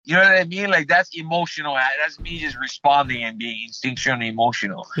You know what I mean? Like that's emotional. That's me just responding and being instinctually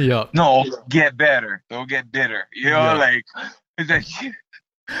emotional. Yeah. No, get better. Don't get bitter. You know, Yeah. like it's like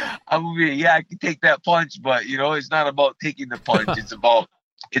I'm gonna be, yeah, I can take that punch, but you know, it's not about taking the punch. It's about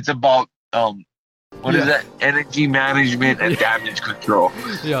what is Yeah. that? Energy management and Yeah. damage control.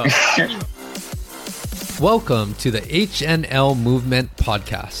 Yeah. Welcome to the HNL Movement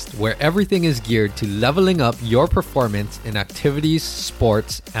Podcast, where everything is geared to leveling up your performance in activities,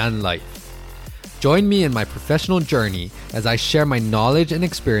 sports, and life. Join me in my professional journey as I share my knowledge and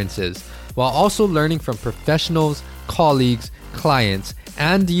experiences while also learning from professionals, colleagues, clients,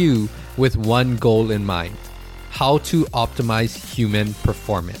 and you with one goal in mind: how to optimize human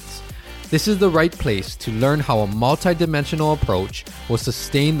performance. This is the right place to learn how a multidimensional approach will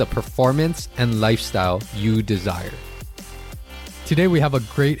sustain the performance and lifestyle you desire. Today we have a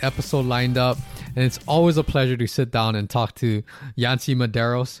great episode lined up, and it's always a pleasure to sit down and talk to Yancy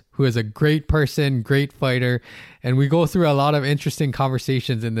Medeiros, who is a great person, great fighter, and we go through a lot of interesting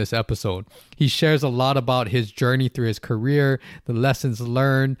conversations in this episode. He shares a lot about his journey through his career, the lessons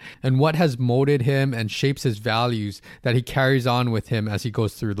learned, and what has molded him and shapes his values that he carries on with him as he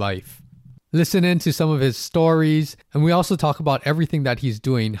goes through life. Listen in to some of his stories, and we also talk about everything that he's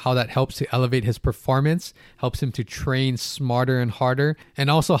doing, how that helps to elevate his performance, helps him to train smarter and harder, and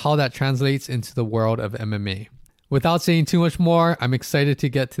also how that translates into the world of MMA. Without saying too much more, I'm excited to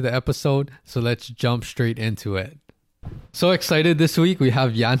get to the episode, so let's jump straight into it. So excited this week. We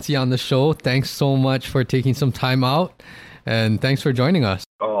have Yancy on the show. Thanks so much for taking some time out, and thanks for joining us.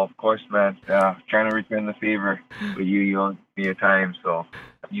 Oh, of course, man. Yeah, trying to return the favor with you. You don't give me a time, so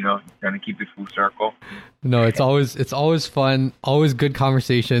you know, trying to keep it full circle. No, it's always fun, always good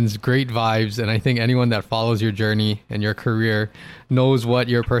conversations, great vibes, and I think anyone that follows your journey and your career knows what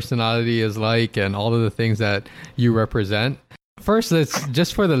your personality is like and all of the things that you represent. First, let's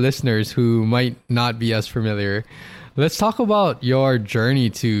just for the listeners who might not be as familiar, let's talk about your journey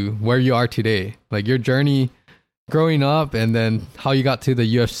to where you are today. Like your journey growing up and then how you got to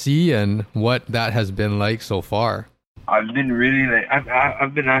the UFC and what that has been like so far. I've been really like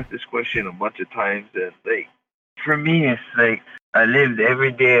I've been asked this question a bunch of times, and like for me it's like I lived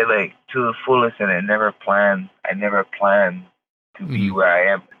every day like to the fullest, and I never planned to be where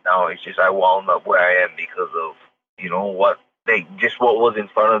I am now. It's just I wound up where I am because of, you know, what, like just what was in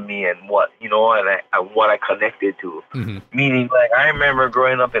front of me and what, you know, and what I connected to. Meaning, like, I remember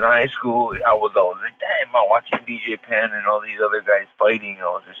growing up in high school, I was always like, damn, I'm watching BJ Penn and all these other guys fighting. I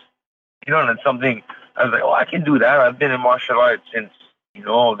was just, you know, and it's something I was like, oh, I can do that. I've been in martial arts since, you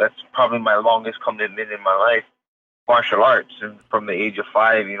know, that's probably my longest commitment in my life, martial arts, and from the age of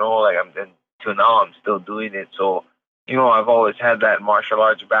 5, you know, like till now I'm still doing it. So, you know, I've always had that martial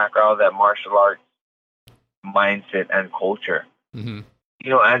arts background, that martial arts mindset and culture. You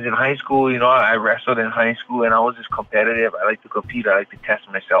know, as in high school, you know, I wrestled in high school and I was just competitive. I like to compete. I like to test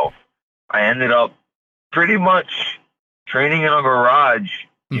myself. I ended up pretty much training in a garage,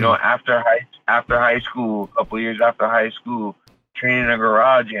 you know, after high school, a couple years after high school, training in a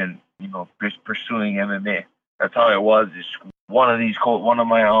garage and, you know, pursuing MMA. That's how it was. Just one of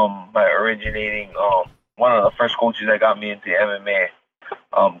my originating, one of the first coaches that got me into MMA,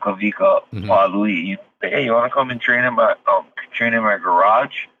 Kavika Louis. Hey, you want to come and train in my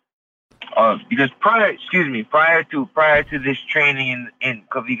garage? Because prior to this training in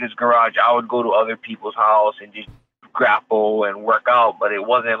Kavika's garage, I would go to other people's house and just grapple and work out, but it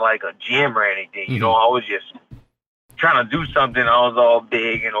wasn't like a gym or anything. You know, I was just trying to do something. I was all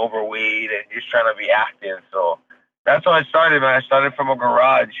big and overweight and just trying to be active. So that's how I started, man. I started from a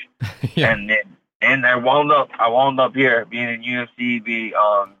garage, and I wound up here being in UFC. Be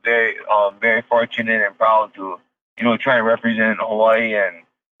very fortunate and proud to, you know, try and represent Hawaii and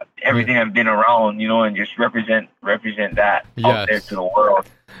everything I've been around, you know, and just represent that out there to the world.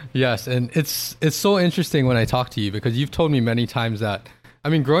 Yes, and it's so interesting when I talk to you because you've told me many times that, I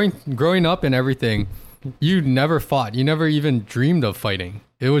mean, growing up and everything, you never fought. You never even dreamed of fighting.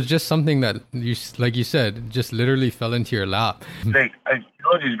 It was just something that you, like you said, just literally fell into your lap. Like, you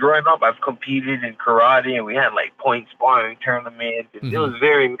know, just growing up, I've competed in karate, and we had like point sparring tournaments. It was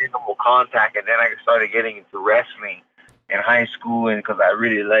very minimal contact, and then I started getting into wrestling in high school, and because I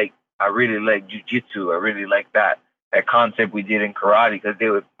really like jiu-jitsu. I really like that concept we did in karate, because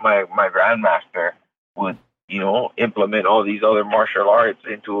my grandmaster would, you know, implement all these other martial arts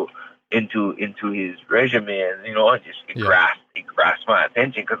into his regimen, and, you know, it grasped my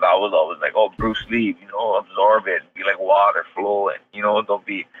attention, because I was always like, oh, Bruce Lee, you know, absorb it, be like water, flow, and, you know, don't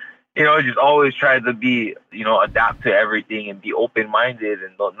be, you know, just always try to be, you know, adapt to everything and be open-minded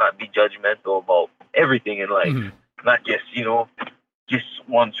and not be judgmental about everything in life, not just, you know, just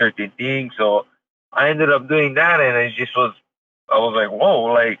one certain thing. So I ended up doing that, and I was like, whoa,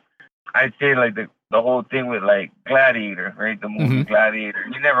 like I'd say like the whole thing with like Gladiator, right? The movie Gladiator.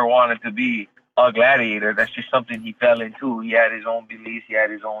 He never wanted to be a gladiator. That's just something he fell into. He had his own beliefs. He had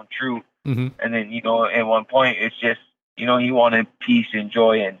his own truth. And then, at one point, it's just, he wanted peace and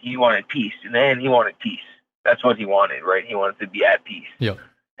joy, and he wanted peace. And then he wanted peace. That's what he wanted, right? He wanted to be at peace. Yeah.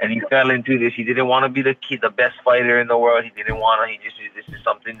 And he fell into this. He didn't want to be the best fighter in the world. He didn't want to. This is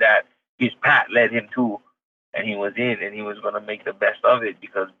something that his path led him to, and he was in, and he was going to make the best of it,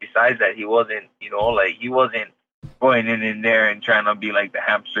 because besides that, he wasn't, he wasn't going in there and trying to be like the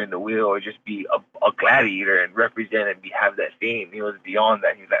hamster in the wheel, or just be a gladiator and represent and have that fame. He was beyond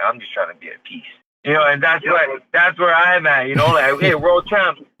that. He's like, I'm just trying to be at peace. And that's where I'm at. Like, hey, world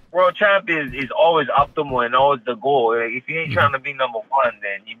champ is always optimal and always the goal. Like, if you ain't trying to be number one,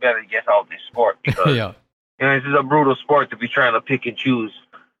 then you better get out this sport, because this is a brutal sport to be trying to pick and choose.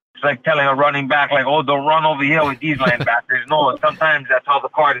 It's like telling a running back, like, oh, don't run over here with these linebackers. No, sometimes that's how the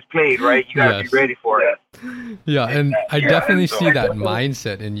card is played, right? You got to be ready for it. Yeah, and I definitely see that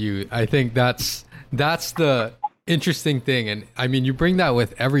mindset in you. I think that's the interesting thing. And I mean, you bring that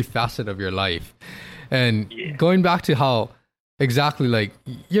with every facet of your life. And going back to how exactly, like,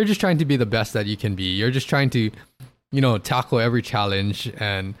 you're just trying to be the best that you can be. You're just trying to, tackle every challenge,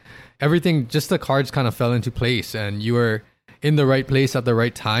 and everything, just the cards kind of fell into place, and you were in the right place at the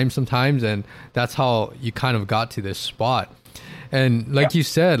right time sometimes, and that's how you kind of got to this spot. And like you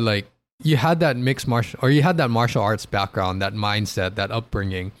said, like, you had that martial arts background, that mindset, that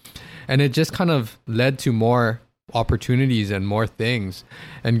upbringing, and it just kind of led to more opportunities and more things.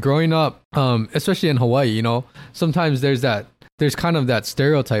 And growing up, especially in Hawaii, sometimes there's kind of that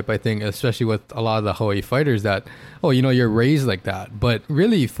stereotype, I think, especially with a lot of the Hawaii fighters, that, oh, you're raised like that. But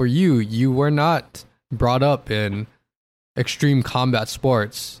really, for you were not brought up in extreme combat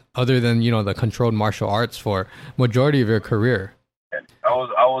sports other than, the controlled martial arts for majority of your career. I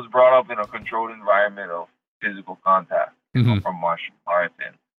was brought up in a controlled environment of physical contact, from martial arts,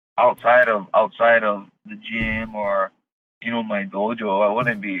 and outside of the gym or my dojo, I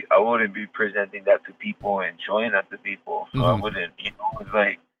wouldn't be presenting that to people and showing that to people. So I wouldn't, it's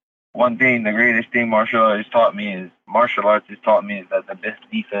like, one thing, the greatest thing martial arts has taught me is that the best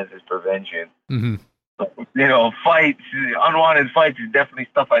defense is prevention. Fights, unwanted fights is definitely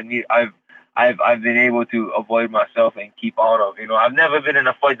stuff I've been able to avoid myself and keep out of. I've never been in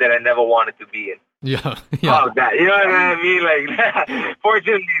a fight that I never wanted to be in. Yeah. That, you know what I mean? Like,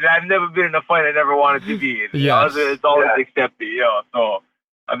 fortunately, I've never been in a fight I never wanted to be in. It's always accepted. So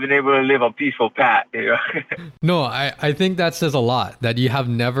I've been able to live a peaceful path. No, I think that says a lot, that you have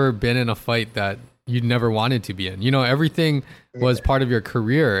never been in a fight that you never wanted to be in. Everything was part of your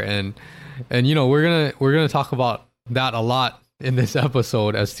career, and we're gonna talk about that a lot in this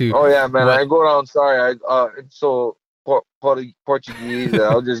episode as to. Oh yeah, man! I go down. Sorry, it's so Portuguese.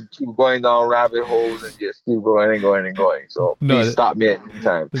 I'll just keep going down rabbit holes and just keep going and going and going. So please stop me at any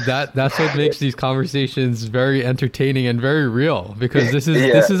time. That's what makes these conversations very entertaining and very real, because this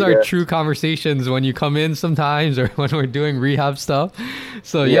is our true conversations when you come in sometimes, or when we're doing rehab stuff.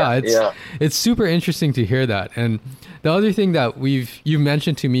 So it's super interesting to hear that. And the other thing that you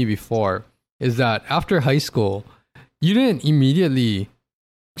mentioned to me before is that after high school, you didn't immediately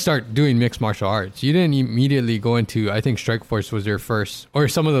start doing mixed martial arts. You didn't immediately go into, I think Strikeforce was your first, or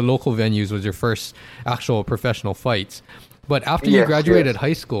some of the local venues was your first actual professional fights. But after you graduated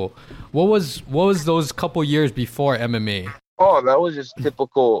high school, what was those couple years before MMA? Oh, that was just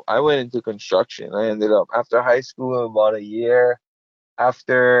typical. I went into construction. I ended up, after high school, about a year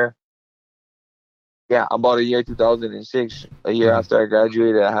 2006, a year after I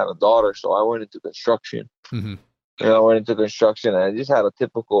graduated, I had a daughter, so I went into construction. I went into construction, and I just had a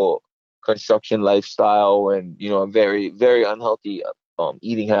typical construction lifestyle, and very, very unhealthy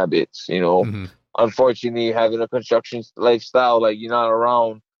eating habits. Unfortunately, having a construction lifestyle, like, you're not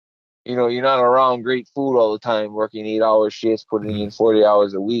around great food all the time, working 8-hour shifts, putting in 40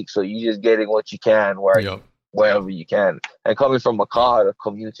 hours a week. So you're just getting what you can wherever you can. And coming from Makah, the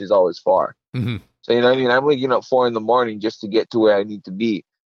commute is always far. So, I'm waking up 4 a.m. just to get to where I need to be.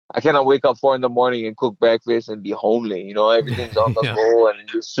 I cannot wake up 4 a.m. and cook breakfast and be homely. Everything's on the go, and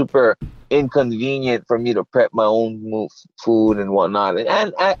it's just super inconvenient for me to prep my own food and whatnot.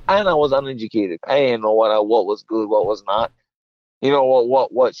 And I was uneducated. I didn't know what was good, what was not.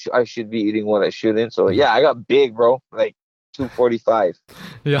 What I should be eating, what I shouldn't. So I got big, bro. Like 245.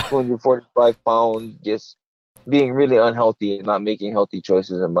 245 pounds, just being really unhealthy and not making healthy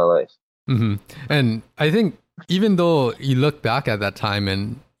choices in my life. And I think, even though you look back at that time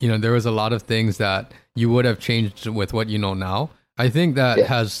and there was a lot of things that you would have changed with what you know now, I think that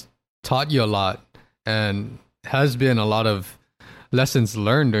has taught you a lot and has been a lot of lessons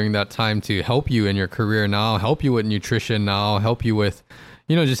learned during that time to help you in your career now, help you with nutrition now, help you with,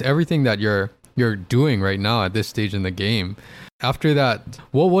 just everything that you're doing right now at this stage in the game. After that,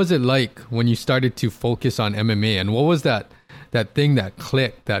 what was it like when you started to focus on MMA, and what was that thing that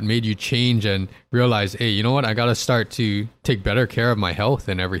clicked that made you change and realize, hey, you know what, I got to start to take better care of my health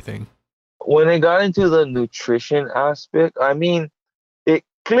and everything? When I got into the nutrition aspect, I mean, it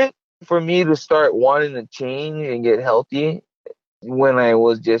clicked for me to start wanting to change and get healthy when I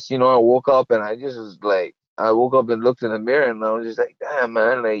was just, I woke up and I just was like, I woke up and looked in the mirror and I was just like, damn,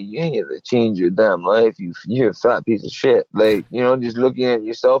 man, like, you need to change your damn life. You're a fat piece of shit. Like, just looking at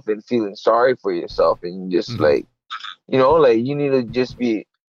yourself and feeling sorry for yourself and just like, like you need to just be,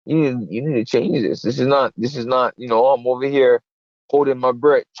 you need to change this. This is not, I'm over here holding my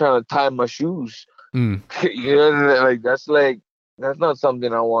breath, trying to tie my shoes. Like, that's not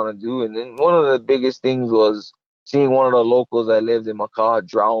something I want to do. And then one of the biggest things was seeing one of the locals that lived in my car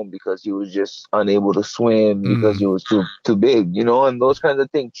drown because he was just unable to swim because he was too big, and those kinds of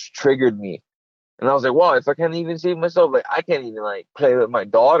things triggered me. And I was like, wow, if I can't even save myself, like I can't even like play with my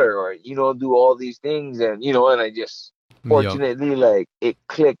daughter or, do all these things. And, and I just, fortunately, like it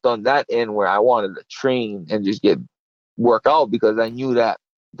clicked on that end where I wanted to train and just work out because I knew that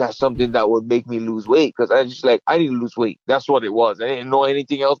that's something that would make me lose weight, because I just I need to lose weight. That's what it was. I didn't know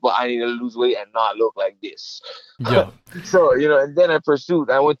anything else, but I need to lose weight and not look like this. Yeah. So, and then I pursued.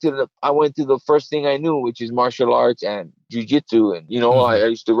 I went to the first thing I knew, which is martial arts and jiu-jitsu. And, I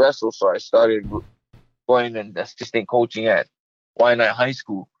used to wrestle. So I started going and assistant coaching at Wynite High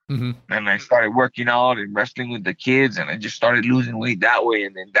School. And I started working out and wrestling with the kids, and I just started losing weight that way.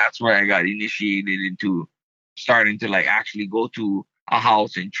 And then that's where I got initiated into starting to actually go to a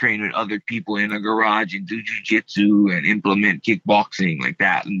house and train with other people in a garage and do jiu-jitsu and implement kickboxing like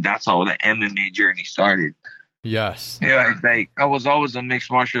that. And that's how the MMA journey started. Yes. Yeah, I was always a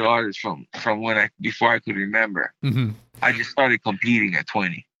mixed martial artist from before I could remember. I just started competing at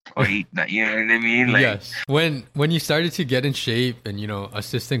 20 or 8, you know what I mean? Yes. When you started to get in shape and,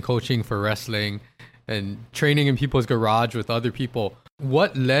 assistant coaching for wrestling and training in people's garage with other people,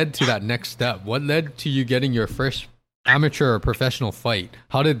 what led to that next step? What led to you getting your first amateur or professional fight?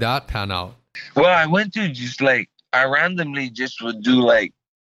 How did that pan out? Well, I went to I randomly just would do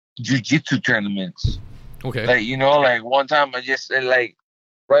jiu-jitsu tournaments. Okay. One time I just right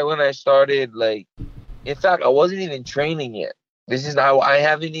when I started, in fact, I wasn't even training yet. This is how I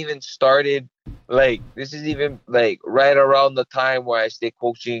haven't even started. This is even right around the time where I stay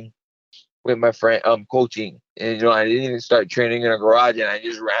coaching with my friend, coaching. And, I didn't even start training in a garage, and I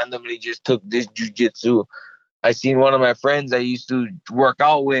just randomly just took this jiu-jitsu. I seen one of my friends I used to work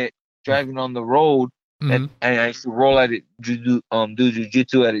out with driving on the road, and I used to roll at it, do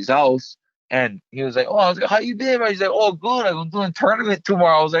jiu-jitsu at his house. And he was like, oh, I was like, how you been? He's like, oh, good. I'm doing a tournament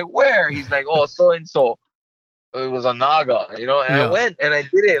tomorrow. I was like, where? He's like, oh, so-and-so. It was a Naga, and I went and I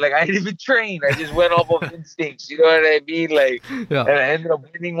did it. I didn't even train. I just went off of instincts. You know what I mean? And I ended up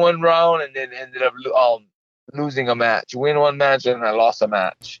winning one round and then ended up losing a match. Win one match and I lost a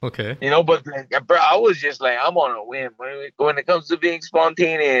match. Okay. But bro, I was just I'm on a whim when it comes to being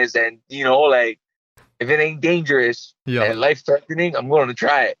spontaneous and if it ain't dangerous and life threatening, I'm going to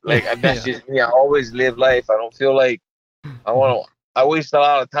try it. That's just me. I always live life. I don't feel like I waste a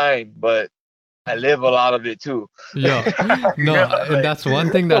lot of time, but I live a lot of it too. Yeah. No, and that's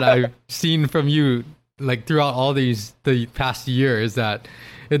one thing that I've seen from you throughout all the past year is that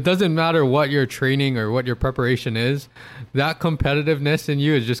it doesn't matter what your training or what your preparation is, that competitiveness in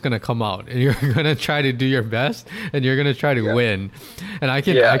you is just going to come out, and you're going to try to do your best and you're going to try to win. And I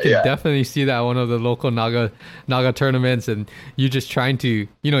can definitely see that one of the local Naga tournaments, and you just trying to,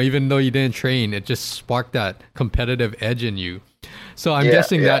 even though you didn't train, it just sparked that competitive edge in you. So I'm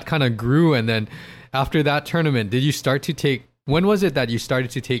guessing that kind of grew. And then after that tournament, did you start to when was it that you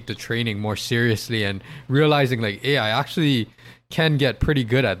started to take the training more seriously and realizing hey, I actually can get pretty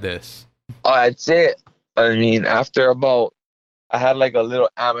good at this? I'd say, after I had a little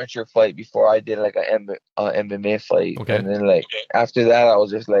amateur fight before I did a MMA fight. Okay. And then after that, I was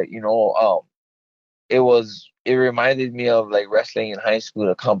just it reminded me of wrestling in high school,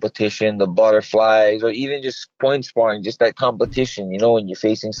 the competition, the butterflies, or even just point sparring, just that competition, when you're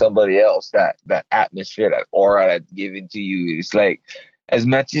facing somebody else, that atmosphere, that aura that's given to you. It's as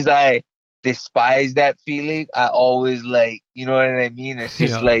much as I despise that feeling, I always you know what I mean? It's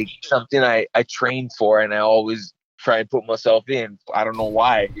just something I trained for, and I always try and put myself in. I don't know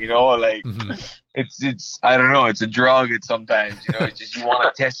why, it's I don't know, it's a drug. It's sometimes, it's just you want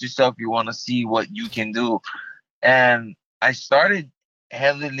to test yourself, you want to see what you can do. And I started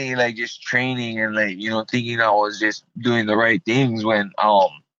heavily like just training and like, thinking I was just doing the right things when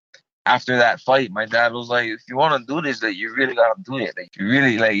after that fight, my dad was like, if you want to do this, like, you really got to do it. Like, you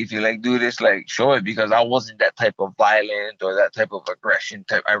really, like, if you, like, do this, like, show it. Because I wasn't that type of violent or that type of aggression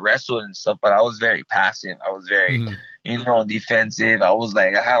type. I wrestled and stuff, but I was very passive. I was very, defensive. I was,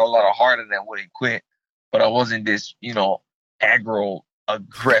 like, I had a lot of heart and I wouldn't quit. But I wasn't this,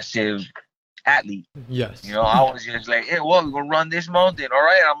 aggressive athlete. Yes. I was just like, hey, well, we're going to run this mountain. All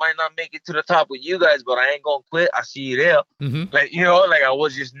right, I might not make it to the top with you guys, but I ain't going to quit. I see you there. Mm-hmm. Like, I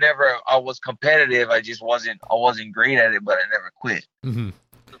was just never, I was competitive. I wasn't great at it, but I never quit. Mm-hmm.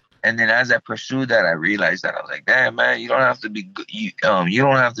 And then as I pursued that, I realized that I was like, damn, man, you don't have to be good. You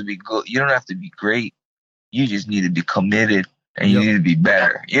don't have to be good. You don't have to be great. You just need to be committed. And you need to be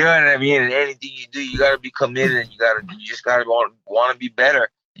better. You know what I mean? And anything you do, you gotta be committed, and you just gotta want to be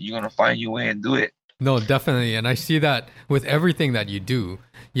better. You're gonna find your way and do it. No, definitely. And I see that with everything that you do,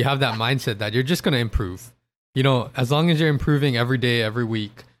 you have that mindset that you're just gonna improve. As long as you're improving every day, every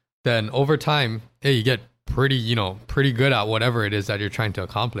week, then over time, hey, you get pretty good at whatever it is that you're trying to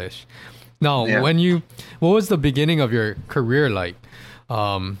accomplish. Now, what was the beginning of your career like?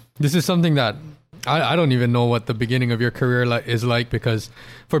 This is something that I don't even know what the beginning of your career is like, because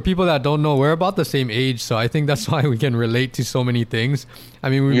for people that don't know, we're about the same age. So I think that's why we can relate to so many things.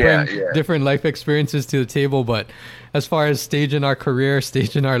 I mean, we bring different life experiences to the table, but as far as stage in our career,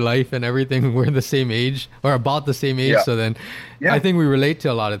 stage in our life and everything, we're the same age or about the same age. So then I think we relate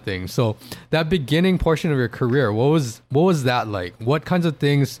to a lot of things. So that beginning portion of your career, what was that like? What kinds of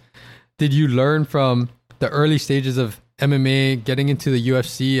things did you learn from the early stages of MMA, getting into the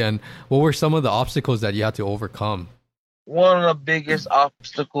UFC, and what were some of the obstacles that you had to overcome? One of the biggest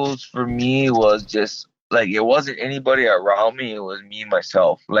obstacles for me was just like, it wasn't anybody around me, it was me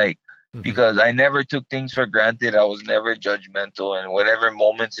myself. Like, because I never took things for granted. I was never judgmental, and whatever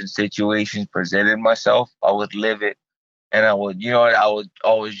moments and situations presented myself, I would live it. And I would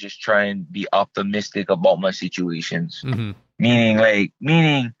always just try and be optimistic about my situations. Meaning like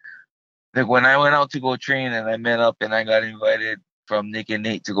when I went out to go train and I met up and I got invited from Nick and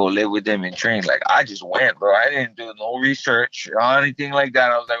Nate to go live with them and train, like, I just went, bro. I didn't do no research or anything like that.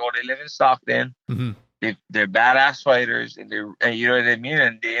 I was like, oh, they live in Stockton. They're badass fighters, and you know what I mean?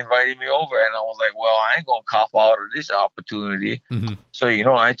 And they invited me over, and I was like, well, I ain't gonna cop out of this opportunity. So,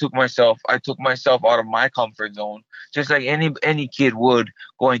 I took myself out of my comfort zone, just like any kid would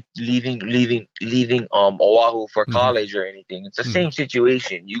leaving Oahu for college or anything. It's the same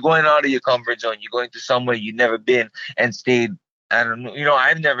situation. You're going out of your comfort zone. You're going to somewhere you've never been and stayed. I don't know.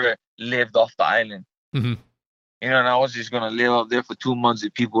 I've never lived off the island. And I was just gonna live up there for 2 months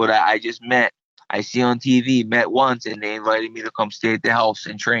with people that I just met. I see on TV, met once, and they invited me to come stay at their house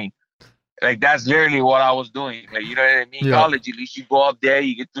and train. Like, that's literally what I was doing. Like, you know what I mean? College, at least you go up there,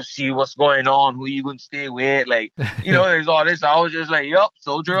 you get to see what's going on, who you going to stay with. Like, there's all this. I was just like, yup,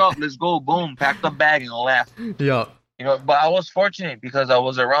 soldier up, let's go. Boom, pack the bag and left. But I was fortunate because I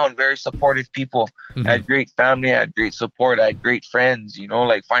was around very supportive people. I had great family, I had great support, I had great friends.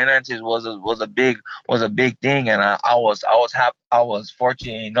 Like, finances was a big thing, and I was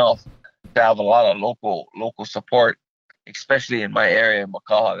fortunate enough to have a lot of local support, especially in my area in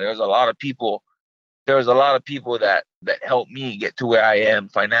Makaha. There was a lot of people that helped me get to where I am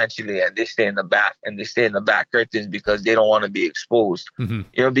financially, and they stay in the back curtains because they don't want to be exposed.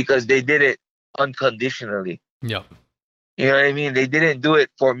 Because they did it unconditionally. You know what I mean? They didn't do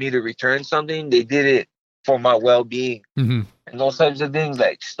it for me to return something. They did it for my well-being. And those types of things,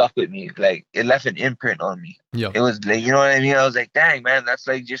 like, stuck with me. Like, it left an imprint on me. It was like, you know what I mean? I was like, dang, man, that's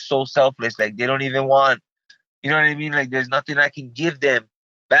like just so selfless. Like, they don't even want, you know what I mean? Like, there's nothing I can give them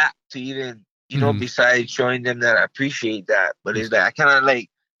back to even, besides showing them that I appreciate that. But it's like, I kind of like,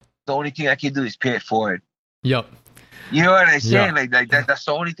 the only thing I can do is pay it forward. You know what I'm saying? Like that's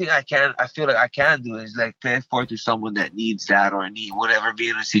the only thing I feel like I can do is like pay it forward to someone that needs that or need whatever, be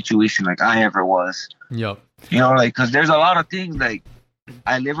in a situation like I ever was. Like, cause there's a lot of things like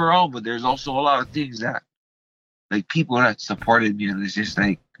I live around, but there's also a lot of things that like people that supported me and it's just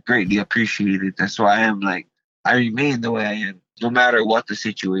like greatly appreciated. That's why I remain the way I am, no matter what the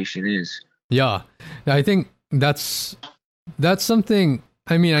situation is. I think that's something.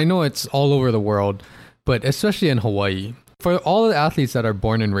 I mean, I know it's all over the world, but especially in Hawaii, for all the athletes that are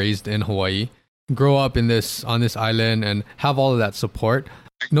born and raised in Hawaii, grow up on this island and have all of that support,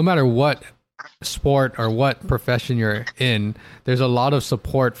 no matter what sport or what profession you're in, there's a lot of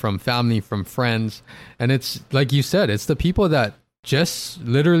support from family, from friends. And it's like you said, it's the people that just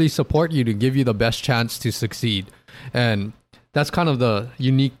literally support you to give you the best chance to succeed. And that's kind of the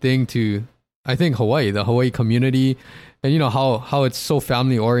unique thing to, I think, Hawaii, the Hawaii community. and you know how it's so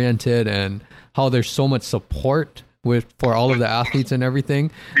family oriented, and how there's so much support for all of the athletes and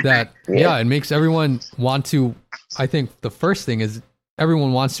everything, that it makes everyone want to. I think the first thing is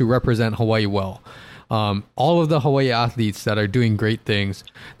everyone wants to represent Hawaii well. All of the Hawaii athletes that are doing great things,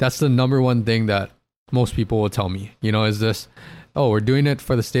 that's the number one thing that most people will tell me, you know, is this, oh, we're doing it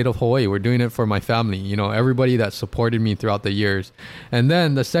for the state of Hawaii. We're doing it for my family, you know, everybody that supported me throughout the years. And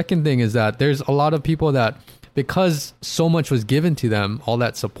then the second thing is that there's a lot of people that, because so much was given to them, all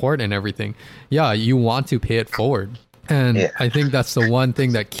that support and everything, you want to pay it forward. And I think that's the one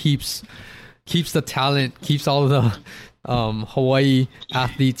thing that keeps the talent, keeps all of the Hawaii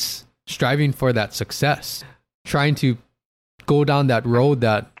athletes striving for that success, trying to go down that road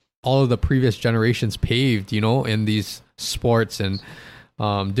that all of the previous generations paved, you know, in these sports and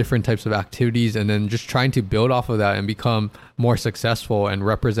different types of activities, and then just trying to build off of that and become more successful and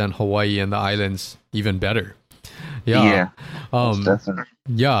represent Hawaii and the islands even better. I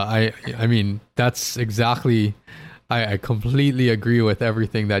mean, that's exactly, I completely agree with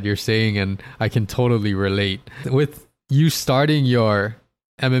everything that you're saying, and I can totally relate. With you starting your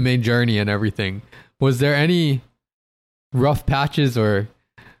MMA journey and everything, was there any rough patches or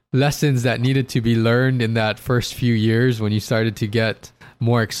lessons that needed to be learned in that first few years when you started to get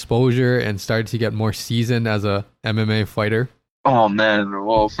more exposure and started to get more seasoned as a MMA fighter? Oh man,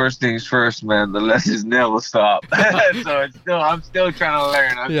 well, first things first, man, the lessons never stop. So I'm still trying to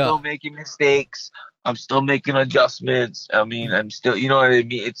learn. I'm still making mistakes. I'm still making adjustments. I mean, I'm still, you know what I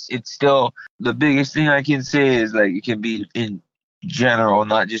mean? It's still, the biggest thing I can say is, like, it can be in general,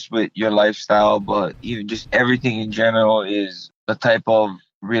 not just with your lifestyle, but even just everything in general, is the type of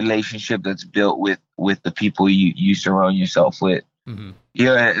relationship that's built with the people you surround yourself with. Mm-hmm.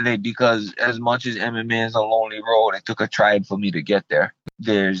 Because as much as MMA is a lonely road, it took a tribe for me to get there.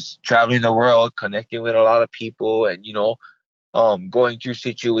 There's traveling the world, connecting with a lot of people, and, you know, going through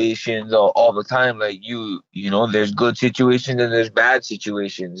situations all the time. Like, you know, there's good situations and there's bad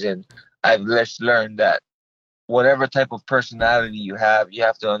situations. And I've just learned that whatever type of personality you have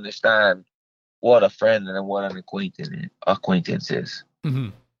to understand what a friend and what an acquaintance is. Mm-hmm.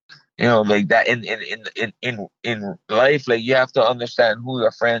 You know, like that in life, like, you have to understand who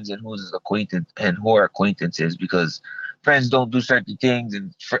are friends and who's acquaintance and who are acquaintances, because friends don't do certain things,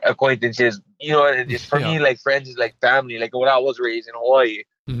 and acquaintances, you know, and it's for me, like, friends is like family. Like, when I was raised in Hawaii,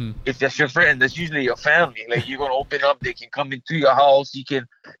 if that's your friend, that's usually your family. Like, you're gonna open up, they can come into your house, you can,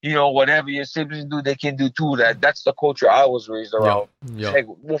 you know, whatever your siblings do, they can do too. That's the culture I was raised around. Like,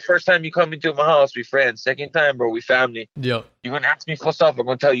 well, first time you come into my house, we friends. Second time, bro, we family. You're gonna ask me for stuff, I'm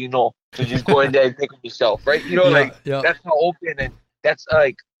gonna tell you no. So just go in there and take it yourself, right? You know, that's how open, and that's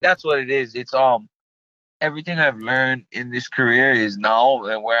what it is. It's everything I've learned in this career is now,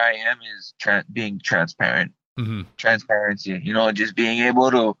 and where I am is being transparent. Mm-hmm. Transparency, you know, just being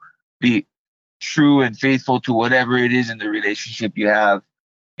able to be true and faithful to whatever it is in the relationship you have.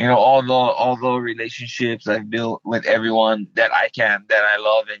 You know, all the relationships I've built with everyone that I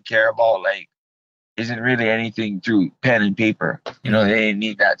love and care about, like, isn't really anything through pen and paper. You know, they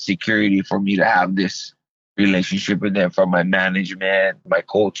need that security for me to have this relationship with them, from my management, my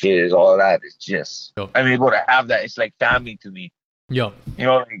coaches, all of that. It's just, I'm able to have that. It's like family to me. You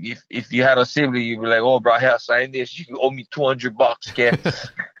know, like, if you had a sibling, you'd be like, oh, bro, here, sign this. You owe me $200, kid.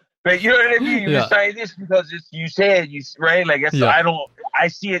 But you know what I mean? You sign this because you said, right? Like, I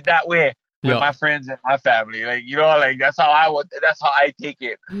see it that way with my friends and my family. Like, you know, like, that's how I take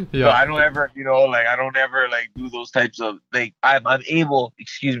it. So I don't ever, you know, like, I don't ever, like, do those types of, like, I'm able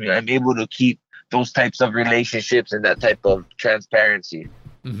to keep those types of relationships and that type of transparency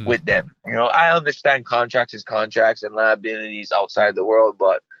with them. You know, I understand contracts is contracts and liabilities outside the world,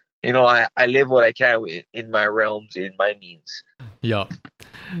 but, you know, I live what I can in my realms, in my means. Yeah.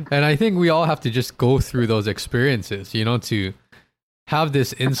 And I think we all have to just go through those experiences, you know, to have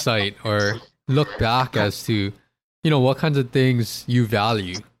this insight or look back as to, you know, what kinds of things you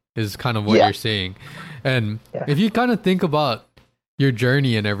value is kind of what you're saying. And if you kind of think about your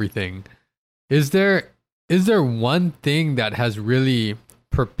journey and everything, is there one thing that has really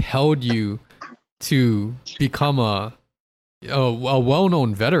propelled you to become a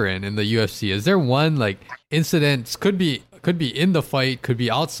well-known veteran in the UFC? Is there one, like, incident? Could be in the fight, could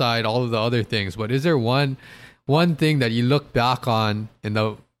be outside, all of the other things, but is there one thing that you look back on in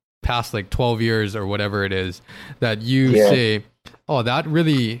the past, like, 12 years or whatever it is, that you say, oh, that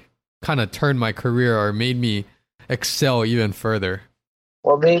really kind of turned my career or made me excel even further?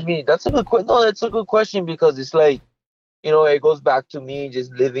 Well, maybe that's a good question. No, that's a good question, because it's like, you know, it goes back to me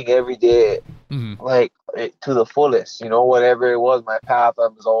just living every day, like, to the fullest. You know, whatever it was, my path, I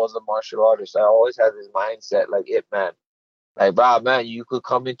was always a martial artist. I always had this mindset, like, it, man. Like, bro, man, you could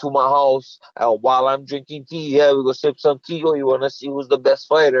come into my house while I'm drinking tea. Yeah, we go sip some tea. Oh, you want to see who's the best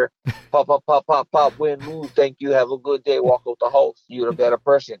fighter? Pop, pop, pop, pop, pop, win, lose. Thank you. Have a good day. Walk out the house. You're the better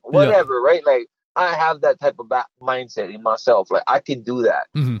person. Whatever, right? Like, I have that type of mindset in myself. Like, I can do that.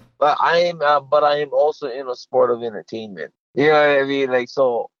 Mm-hmm. But I am also in a sport of entertainment. You know what I mean? Like,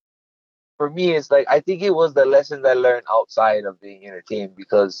 so for me, it's like, I think it was the lessons I learned outside of being entertained,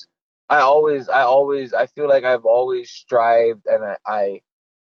 because I feel like I've always strived, and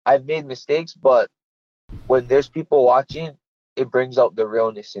I've made mistakes, but when there's people watching, it brings out the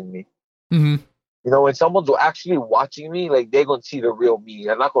realness in me. Mm-hmm. You know, when someone's actually watching me, like, they're gonna see the real me.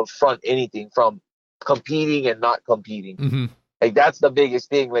 I'm not gonna front anything from competing and not competing. Mm-hmm. Like, that's the biggest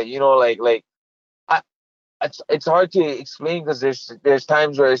thing. Like, you know, like it's hard to explain, because there's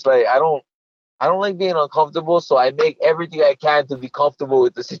times where it's like I don't like being uncomfortable, so I make everything I can to be comfortable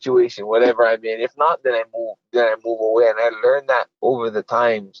with the situation, whatever I'm in. If not, then I move away, and I learned that over the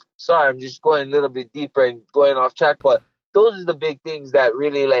times. Sorry, I'm just going a little bit deeper and going off track, but those are the big things that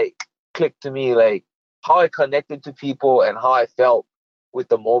really like clicked to me, like how I connected to people and how I felt with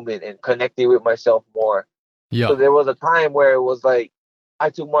the moment and connecting with myself more. Yeah. So there was a time where it was like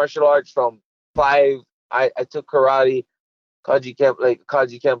I took martial arts from 5. I took karate, Kaji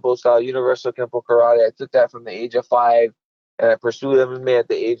Kempo style, Universal Kempo karate. I took that from the age of 5, and I pursued MMA at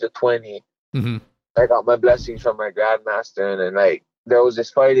the age of 20. Mm-hmm. I got my blessings from my grandmaster, and then like there was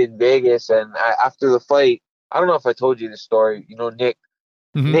this fight in Vegas, and after the fight, I don't know if I told you this story. You know,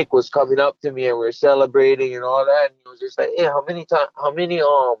 Mm-hmm. Nick was coming up to me, and we were celebrating and all that, and he was just like, "Hey, how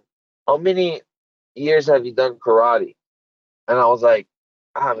many years have you done karate?" And I was like,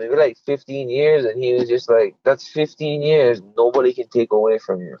 maybe like 15 years. And he was just like, that's 15 years. Nobody can take away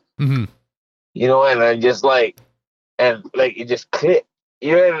from you. Mm-hmm. You know, and I just like, and like, it just clicked.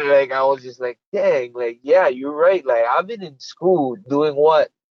 You know, and like, I was just like, dang, like, yeah, you're right. Like, I've been in school doing what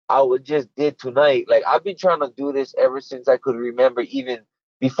I would just did tonight. Like, I've been trying to do this ever since I could remember, even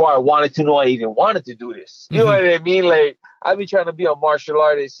before I wanted to know I even wanted to do this. You know what I mean? Like, I've been trying to be a martial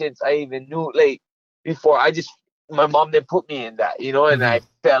artist since I even knew, like, before my mom didn't put me in that, you know, and I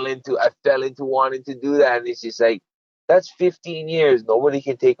fell into wanting to do that. And it's just like, that's 15 years. Nobody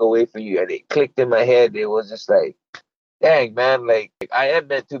can take away from you. And it clicked in my head. It was just like, dang, man, like I am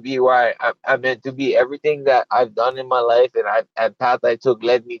meant to be where I'm meant to be. Everything that I've done in my life and path I took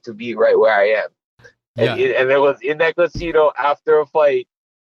led me to be right where I am. Yeah. And it was in that casino after a fight,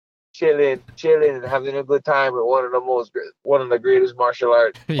 chilling, and having a good time with one of the greatest martial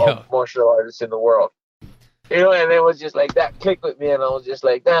artists in the world. You know, and it was just like that clicked with me, and I was just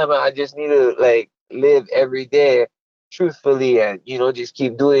like, damn, man, I just need to like live every day truthfully, and you know, just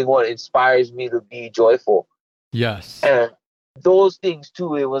keep doing what inspires me to be joyful. Yes. And those things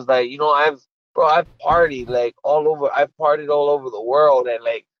too, it was like, you know, I've partied like all over. I've partied all over the world, and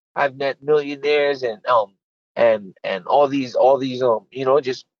like I've met millionaires and all these you know,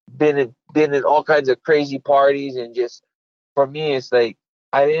 just been in all kinds of crazy parties, and just for me, it's like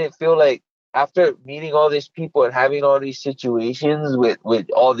I didn't feel like after meeting all these people and having all these situations with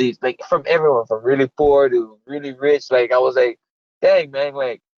all these, like, from everyone from really poor to really rich, like I was like, dang, man,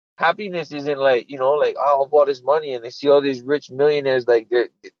 like happiness isn't like, you know, like, oh, I've all this money, and they see all these rich millionaires, like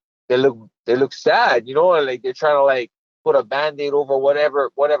they look sad, you know, and like they're trying to like put a band-aid over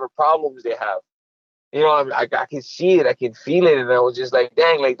whatever problems they have. You know, I can see it, I can feel it, and I was just like,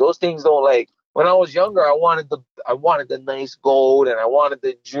 dang, like those things don't like. When I was younger, I wanted the nice gold, and I wanted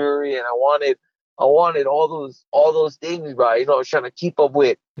the jewelry, and I wanted all those things, bro. You know, I was trying to keep up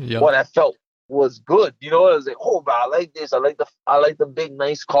with what I felt was good. You know, I was like, oh, bro, I like this. I like the big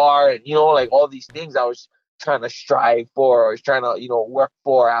nice car, and you know, like all these things I was trying to strive for, or I was trying to, you know, work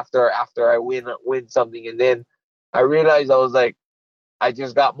for after I win something, and then I realized I was like, I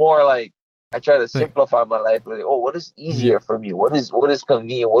just got more like. I try to simplify my life. Like, oh, what is easier for me? What is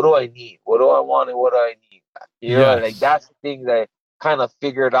convenient? What do I need? What do I want and what do I need? You know, like that's the thing that I kind of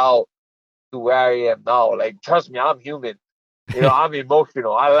figured out to where I am now. Like, trust me, I'm human. You know, I'm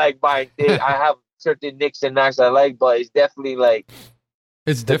emotional. I like buying things. I have certain nicks and knacks I like, but it's definitely like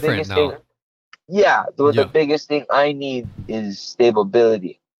it's different now. The biggest thing I need is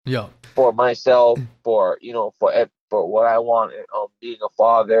stability. Yeah. For myself, for what I want, being a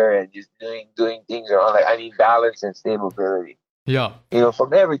father and just doing things around. Like I need balance and stability. Yeah. You know,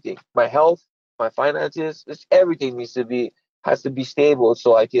 from everything, my health, my finances, just everything has to be stable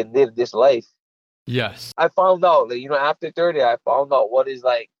so I can live this life. Yes. I found out that, you know, after 30, I found out what is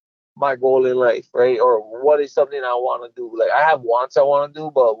like my goal in life, right? Or what is something I want to do. Like I have wants I want to do,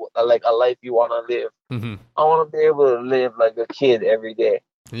 but like a life you want to live. Mm-hmm. I want to be able to live like a kid every day.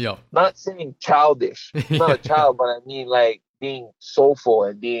 Yeah. Not saying childish. I'm not a child, but I mean like being soulful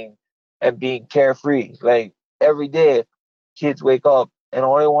and being carefree. Like every day, kids wake up and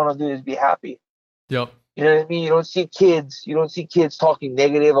all they want to do is be happy. Yep. You know what I mean? You don't see kids talking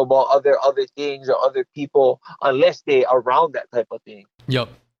negative about other things or other people unless they around that type of thing. Yep.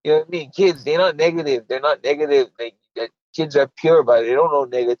 You know what I mean? Kids, they're not negative. They're not negative. Kids are pure, but they don't know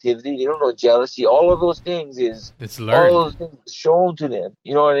negativity. They don't know jealousy. All of those things it's learned. all those things shown to them.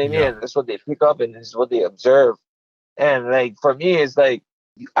 You know what I mean? Yeah. That's what they pick up and this is what they observe. And like for me, it's like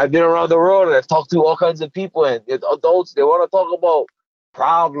I've been around the world and I've talked to all kinds of people and adults. They want to talk about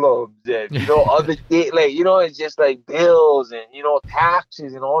problems and other things. Like it's just like bills and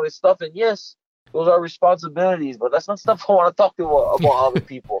taxes and all this stuff. And yes, those are responsibilities, but that's not stuff I want to talk to about other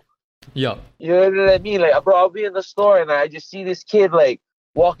people. Yeah. You know what I mean? Like, bro, I'll be in the store and I just see this kid like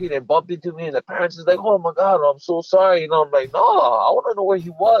walking and bump into me, and the parents is like, "Oh my God, I'm so sorry." I'm like, "No, I want to know where he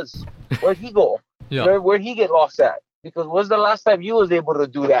was. Where'd he go? Yeah. Where'd he get lost at? Because when's the last time you was able to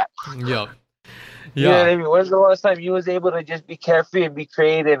do that?" Yeah. You know what I mean? When's the last time you was able to just be carefree and be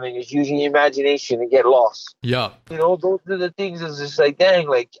creative and just using your imagination and get lost? Yeah. Those are the things. It's just like, dang,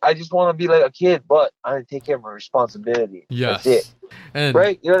 like I just want to be like a kid, but I didn't take care of my responsibility. Yes. That's it. And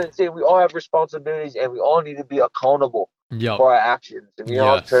right? You know what I'm saying? We all have responsibilities and we all need to be accountable for our actions. And we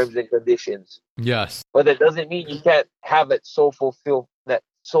all have terms and conditions. Yes. But that doesn't mean you can't have that soulful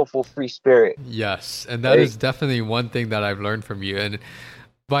free spirit. Yes. And that is definitely one thing that I've learned from you. And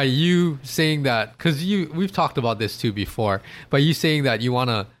by you saying that, because we've talked about this too before, by you saying that you want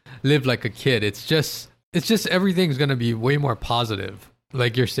to live like a kid, it's just everything's going to be way more positive.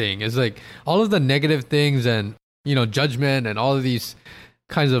 Like you're saying, it's like all of the negative things and, judgment and all of these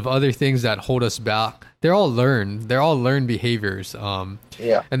kinds of other things that hold us back, they're all learned behaviors. And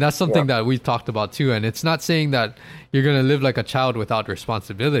that's something that we've talked about too. And it's not saying that you're going to live like a child without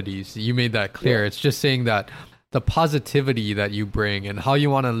responsibilities. You made that clear. It's just saying that the positivity that you bring and how you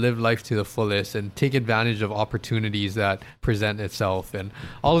want to live life to the fullest and take advantage of opportunities that present itself and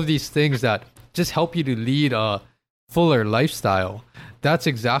all of these things that just help you to lead a fuller lifestyle. That's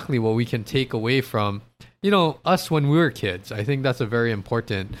exactly what we can take away from, us when we were kids. I think that's a very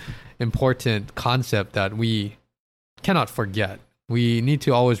important concept that we cannot forget. We need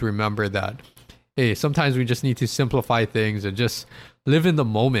to always remember that, hey, sometimes we just need to simplify things and just live in the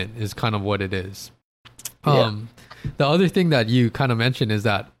moment is kind of what it is. The other thing that you kind of mentioned is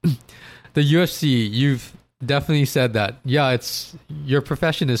that the UFC, you've definitely said that, it's your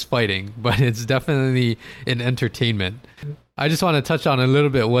profession is fighting, but it's definitely in entertainment. I just want to touch on a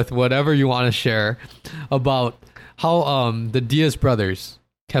little bit with whatever you want to share about how the Diaz brothers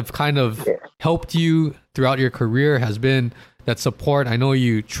have kind of helped you throughout your career, has been that support. I know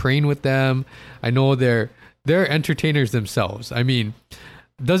you train with them. I know they're entertainers themselves. I mean,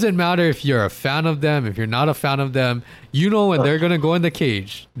 doesn't matter if you're a fan of them, if you're not a fan of them, when they're going to go in the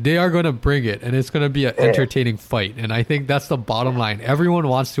cage, they are going to bring it and it's going to be an entertaining fight. And I think that's the bottom line. Everyone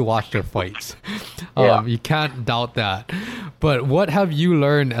wants to watch their fights. You can't doubt that. But what have you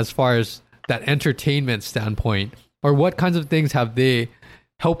learned as far as that entertainment standpoint, or what kinds of things have they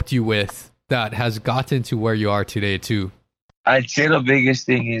helped you with that has gotten to where you are today too? I'd say the biggest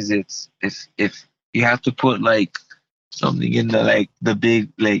thing is it's if you have to put like something in the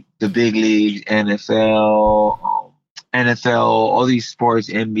big leagues, NFL, all these sports,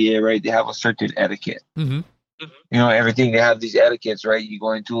 NBA, right? They have a certain etiquette. Mm-hmm. Everything, they have these etiquettes, right?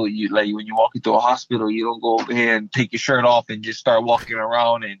 When you walk into a hospital, you don't go over here and take your shirt off and just start walking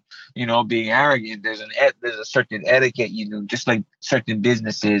around and being arrogant. There's a certain etiquette, just like certain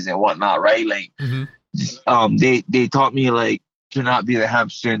businesses and whatnot, right? Like, they taught me like to not be the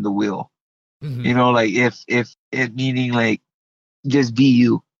hamster in the wheel. Mm-hmm. Like if it meaning like just be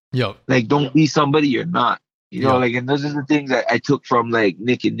you. Yep. Like don't be somebody you're not. And those are the things that I took from like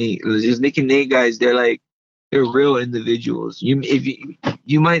Nick and Nate. Just Nick and Nate guys, they're real individuals.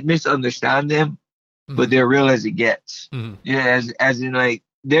 You might misunderstand them, but they're real as it gets. Mm-hmm. Yeah, as in like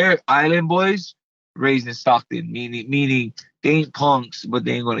they're island boys raised in Stockton, meaning they ain't punks, but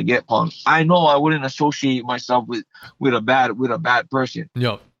they ain't gonna get punked. I know I wouldn't associate myself with a bad person.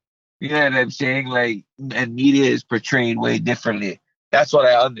 Yep. You know what I'm saying? Like, and media is portrayed way differently. That's what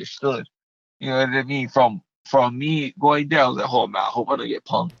I understood. You know what I mean? From me going there, I was like, oh man, I hope I don't get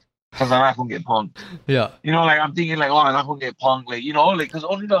punked. Because I'm not going to get punked. Yeah. I'm thinking like, oh, I'm not going to get punked. Because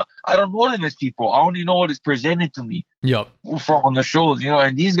I don't know them as people. I only know what is presented to me. Yep. From on the shows,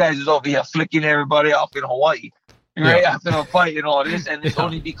 and these guys is over here flicking everybody off in Hawaii. Right? After a fight and all this. And it's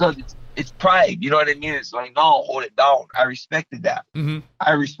only because it's pride. You know what I mean? It's like, no, hold it down. I respected that. Mm-hmm.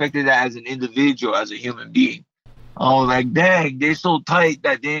 I respected that as an individual, as a human being. I was like, dang, they're so tight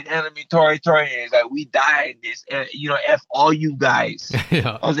that they're in enemy territory. It's like, we die in this. F all you guys.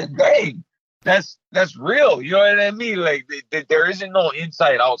 Yeah. I was like, dang, that's real. You know what I mean? Like, there isn't no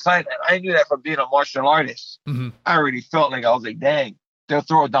inside outside. And I knew that from being a martial artist. Mm-hmm. I already felt like, I was like, dang, they'll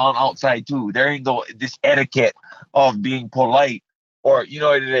throw it down outside too. There ain't no this etiquette of being polite, or you know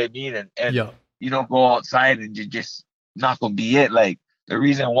what I mean, and yeah. you don't go outside and just not gonna be it. Like, the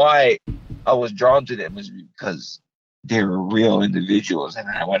reason why I was drawn to them is because they were real individuals, and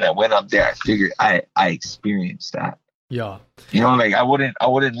when I went up there, I figured I experienced that. Yeah. You know, like I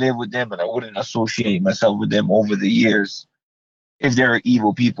wouldn't live with them, and I wouldn't associate myself with them over the years if they're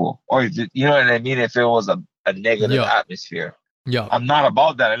evil people, or if you know what I mean, if it was a negative atmosphere. Yeah. I'm not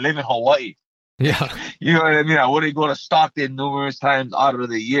about that. I live in Hawaii. Yeah. You know what I mean? I wouldn't go to Stockton numerous times out of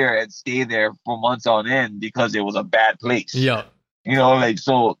the year and stay there for months on end because it was a bad place. Yeah. You know, like,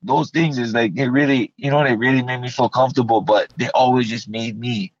 so those things is like, it really, you know, they really made me feel comfortable, but they always just made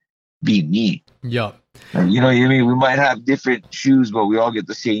me be me. Yeah. Like, you know what I mean? We might have different shoes, but we all get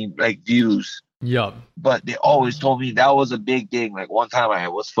the same, like, views. Yeah. But they always told me that was a big thing. Like, one time I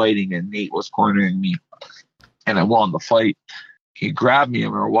was fighting and Nate was cornering me and I won the fight. He grabbed me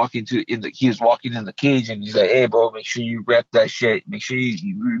and we were walking he was walking in the cage and he's like, hey bro, make sure you rep that shit. Make sure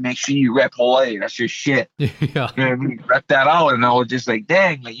you rep Hawaii. That's your shit. Yeah. You know what I mean? Rep that out. And I was just like,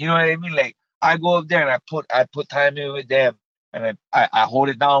 dang, like, you know what I mean? Like, I go up there and I put time in with them and I hold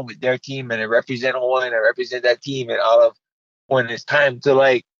it down with their team and I represent Hawaii and I represent that team, and out of when it's time to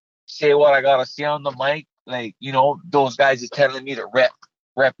like say what I gotta say on the mic, like, you know, those guys is telling me to rep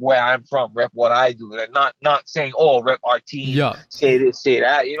where I'm from, rep what I do. And not saying, oh, rep our team, say this, say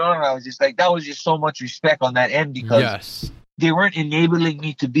that. You know, and I was just like, that was just so much respect on that end because they weren't enabling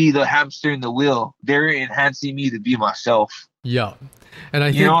me to be the hamster in the wheel. They were enhancing me to be myself. Yeah. And I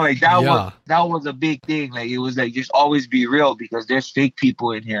think, you know, like that was a big thing. Like, it was like, just always be real because there's fake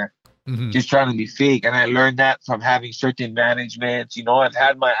people in here. Mm-hmm. Just trying to be fake. And I learned that from having certain managements. You know, I've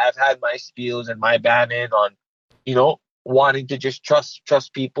had my spills and my banning on, you know, wanting to just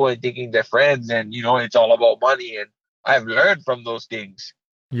trust people and thinking they're friends, and you know, it's all about money, and I've learned from those things.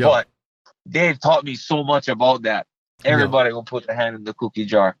 But they've taught me so much about that. Everybody will put their hand in the cookie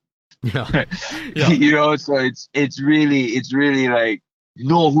jar. You know, so it's really like,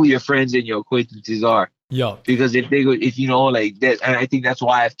 know who your friends and your acquaintances are. Because if you know, like that, and I think that's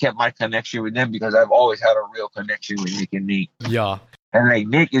why I've kept my connection with them, because I've always had a real connection with Nick and Nate. And like,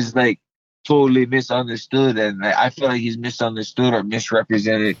 Nick is like totally misunderstood, and I feel like he's misunderstood or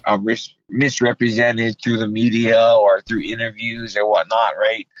misrepresented misrepresented through the media or through interviews or whatnot,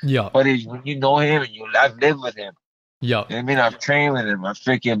 right? But when you know him and I've lived with him. I mean, I've trained with him. I've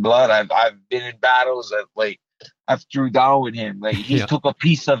freaking blood. I've been in battles. I've threw down with him. Like, he's took a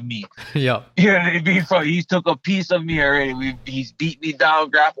piece of me. You know what I mean? He's took a piece of me already. He's beat me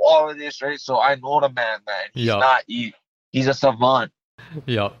down, grabbed all of this, right? So I know the man. He's a savant.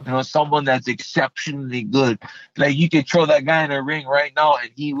 You know, someone that's exceptionally good. Like, you could throw that guy in a ring right now and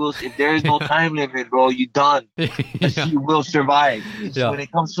he will, if there is no time limit, bro, you done. He will survive. When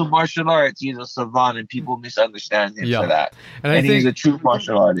it comes to martial arts, he's a savant and people misunderstand him for that. And I think he's a true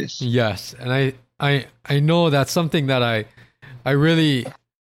martial artist. Yes. And I know that's something that I really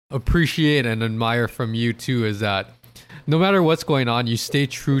appreciate and admire from you too, is that no matter what's going on, you stay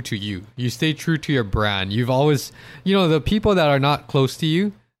true to you. You stay true to your brand. You've always, you know, the people that are not close to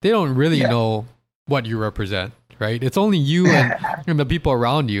you, they don't really know what you represent, right? It's only you and the people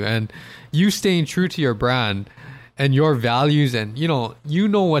around you, and you staying true to your brand and your values, and you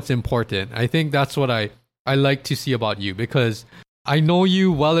know what's important. I think that's what I like to see about you, because I know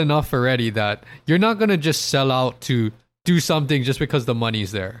you well enough already that you're not going to just sell out to do something just because the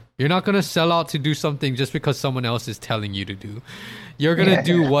money's there. You're not going to sell out to do something just because someone else is telling you to do. You're going to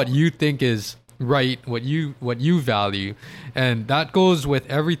do what you think is right, what you value. And that goes with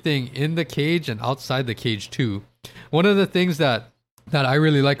everything in the cage and outside the cage too. One of the things that I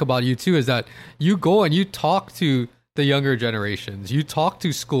really like about you too is that you go and you talk to the younger generations. You talk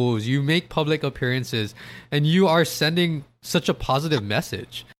to schools, you make public appearances, and you are sending such a positive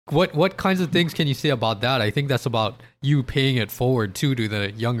message. What kinds of things can you say about that? I think that's about you paying it forward too to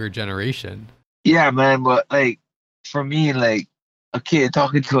the younger generation. Yeah, man. But like, for me, like, a kid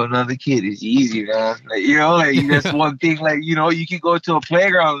talking to another kid is easy, man. Like, you know, like, that's one thing. Like, you know, you can go to a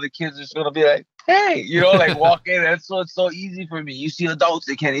playground and the kids are just gonna be like, hey, you know, like, walk in. It's so easy for me. You see adults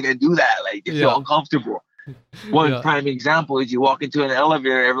that can't even do that. Like, they feel uncomfortable. One prime example is you walk into an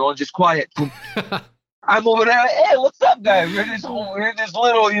elevator, everyone's just quiet. I'm over there, like, hey, what's up, guys? We're in this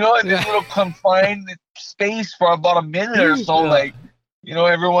little, you know, in this little confined space for about a minute or so. Like, you know,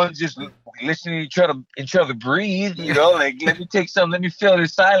 everyone's just listening to each other breathe, you know, like let me fill the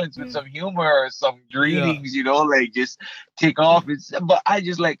silence with some humor or some greetings, you know, like just take off. But I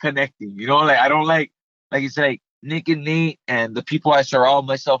just like connecting, you know, like I don't like it's like Nick and Nate and the people I surround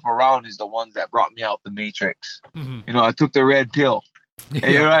myself around is the ones that brought me out the Matrix. You know, I took the red pill.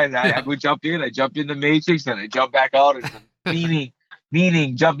 And you're right. I would jump in the Matrix and I jump back out. And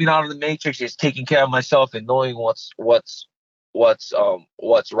meaning jumping out of the Matrix is taking care of myself and knowing what's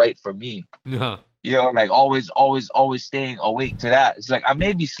right for me. You know, like always staying awake to that. It's like I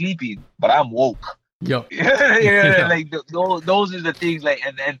may be sleeping, but I'm woke. Like those are the things. Like,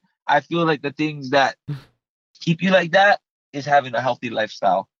 and I feel like the things that keep you like that is having a healthy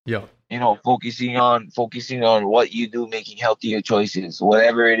lifestyle. You know, focusing on what you do, making healthier choices,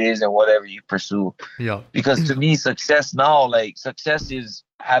 whatever it is and whatever you pursue. Because to me, success is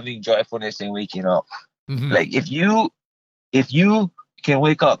having joyfulness and waking up. Like if you can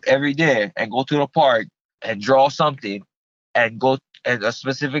wake up every day and go to the park and draw something and go at a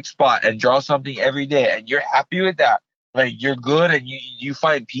specific spot and draw something every day and you're happy with that, like you're good and you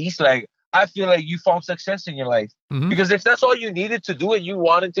find peace, like I feel like you found success in your life. Because if that's all you needed to do and you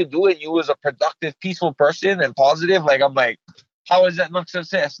wanted to do it, you was a productive, peaceful person and positive, like I'm like, how is that not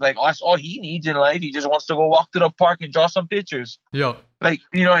success? Like that's all he needs in life. He just wants to go walk to the park and draw some pictures. Like,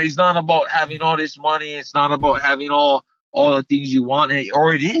 you know, it's not about having all this money. It's not about having all the things you want,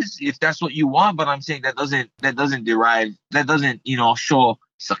 or it is if that's what you want. But I'm saying that doesn't, you know, show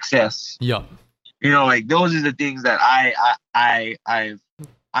success. You know, like those are the things that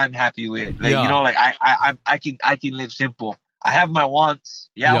I'm happy with. Like, you know, like I can live simple. I have my wants.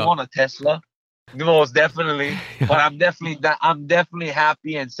 I want a Tesla. Most definitely. But I'm definitely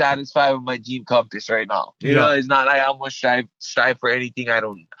happy and satisfied with my Jeep Compass right now. You know, it's not like I'm gonna strive for anything I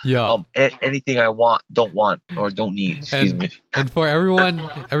don't anything I don't want or don't need. Excuse me. And for everyone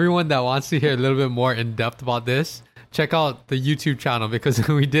that wants to hear a little bit more in depth about this, check out the YouTube channel because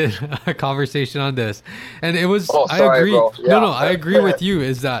we did a conversation on this. And it was, I agree. I agree with you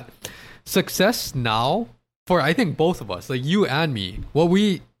is that success now for, I think both of us, like you and me, what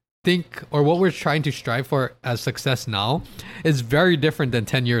we think or what we're trying to strive for as success now is very different than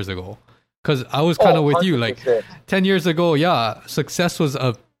 10 years ago. Because I was kind of with 100%. You, like 10 years ago, success was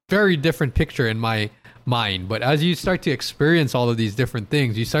a very different picture in my mind. But as you start to experience all of these different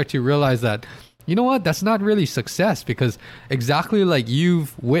things, you start to realize that, you know what, that's not really success, because exactly like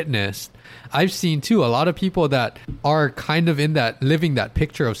you've witnessed, I've seen too a lot of people that are kind of in that, living that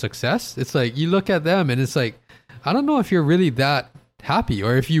picture of success. It's like you look at them and it's like, I don't know if you're really that happy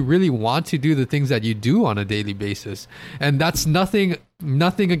or if you really want to do the things that you do on a daily basis. And that's nothing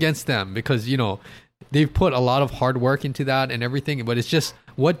against them, because, you know, they've put a lot of hard work into that and everything. But it's just,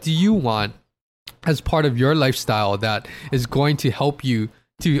 what do you want as part of your lifestyle that is going to help you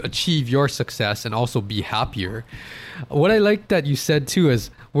to achieve your success and also be happier? What I like that you said too is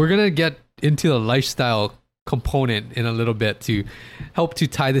we're going to get into the lifestyle component in a little bit to help to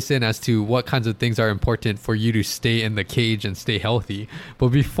tie this in as to what kinds of things are important for you to stay in the cage and stay healthy. But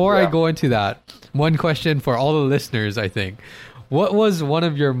before I go into that, one question for all the listeners, I think, what was one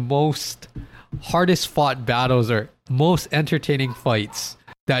of your most hardest fought battles or most entertaining fights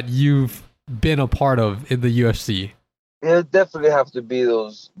that you've been a part of in the UFC? It definitely have to be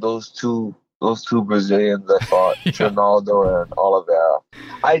those two Brazilians that fought Ronaldo and all of that.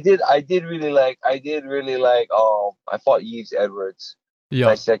 I did really like I fought Yves Edwards.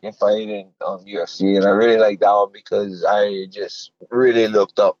 My second fight in UFC, and I really like that one because I just really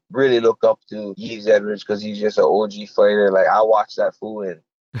looked up to Yves Edwards because he's just an OG fighter. Like I watched that fool in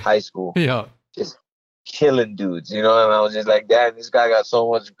high school. Just killing dudes, you know, and I was just like, damn, this guy got so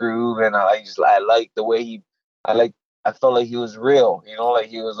much groove, and I like the way I felt like he was real, you know, like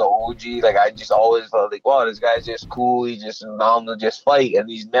he was an OG. Like I just always felt like, wow, this guy's just cool. He's just down to just fight, and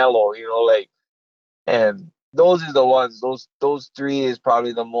he's mellow, you know, like. And those are the ones. Those three is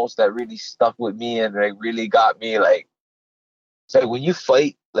probably the most that really stuck with me and like really got me. Like, it's like when you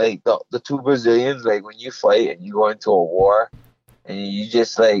fight, like the two Brazilians, like when you fight and you go into a war, and you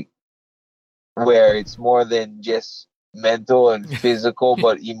just like where it's more than just mental and physical,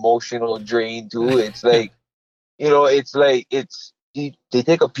 but emotional drain too. It's like. You know, it's like they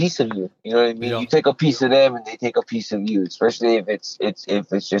take a piece of you. You know what I mean? You take a piece of them, and they take a piece of you. Especially if it's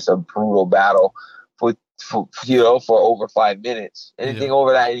just a brutal battle for over 5 minutes. Anything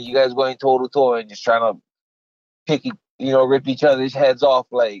over that, and you guys going toe to toe and just trying to rip each other's heads off.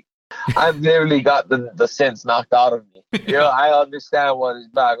 Like I've literally got the sense knocked out of me. You know, I understand what is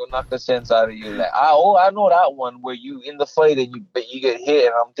bad. I'll knock the sense out of you. Like, I know that one where you in the fight and you get hit,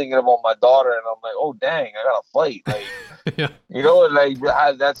 and I'm thinking about my daughter, and I'm like, oh dang, I gotta fight. Like, Yeah. you know, like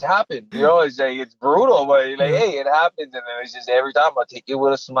that's happened. You know, it's like it's brutal, but like, hey, it happens, and then it's just every time I take it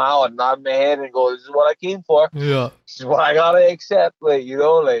with a smile and nod my head and go, this is what I came for. Yeah. This is what I gotta accept. Like, you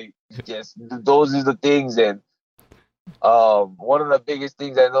know, like just those are the things. And one of the biggest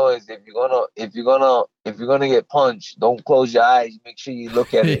things I know is if you're gonna get punched, don't close your eyes. Make sure you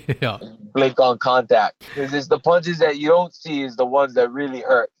look at it. Yeah. Blink on contact, because it's the punches that you don't see is the ones that really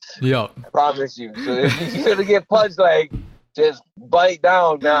hurt. Yeah. I promise you. So if you're gonna get punched, like, just bite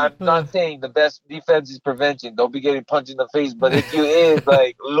down, man. I'm not saying the best defense is prevention. Don't be getting punched in the face, but if you is,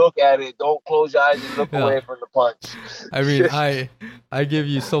 like, look at it. Don't close your eyes and look away from the punch. I mean, I give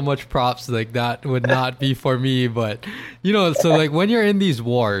you so much props. Like, that would not be for me, but you know, so like when you're in these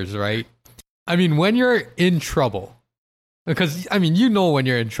wars, right? I mean, when you're in trouble, because I mean, you know when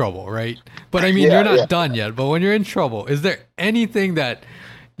you're in trouble, right? But I mean, you're not done yet. But when you're in trouble, is there anything that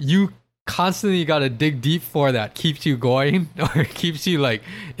you constantly gotta dig deep for that keeps you going, or keeps you like,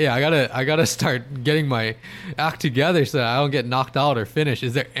 yeah, I gotta start getting my act together so that I don't get knocked out or finished?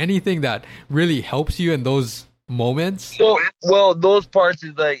 Is there anything that really helps you in those moments? So, well, those parts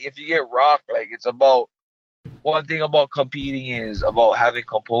is like, if you get rocked, like, it's about, one thing about competing is about having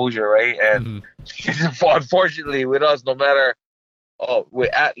composure, right? And unfortunately with us, no matter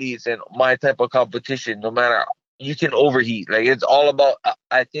with athletes and my type of competition, no matter, you can overheat. Like, it's all about,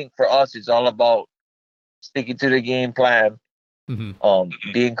 I think for us, it's all about sticking to the game plan,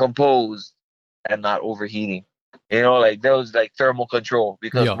 being composed and not overheating. You know, like, there was like thermal control,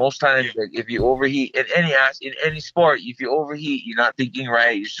 because most times, like, if you overheat in any sport, if you overheat, you're not thinking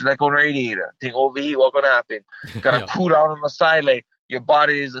right. You're just like on a radiator. Think overheat, what's gonna happen? You gotta cool down on the side. Like, your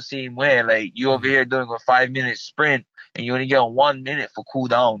body is the same way. Like, you over here doing a 5-minute sprint and you only get 1 minute for cool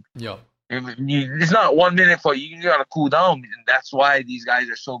down. Yeah. It's not 1 minute for you gotta cool down, and that's why these guys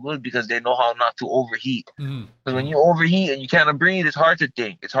are so good, because they know how not to overheat. Because when you overheat and you can't breathe, it's hard to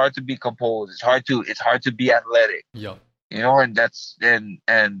think, it's hard to be composed, it's hard to be athletic. Yeah, you know, and that's and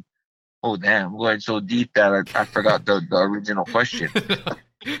oh damn, I'm going so deep that I forgot the original question.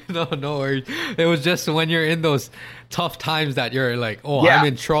 No worries. It was just when you're in those tough times that you're like, oh, I'm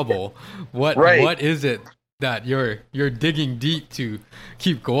in trouble. What is it that you're digging deep to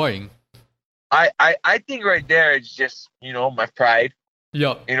keep going? I think right there it's just, you know, my pride.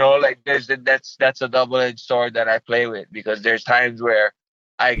 Yeah. You know, like, that's a double-edged sword that I play with, because there's times where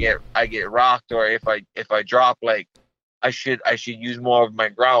I get rocked, or if I drop, like, I should use more of my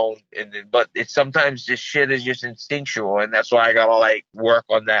ground, but it's sometimes this shit is just instinctual, and that's why I gotta, like, work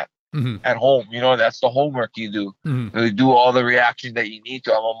on that at home. You know, that's the homework you do. You do all the reactions that you need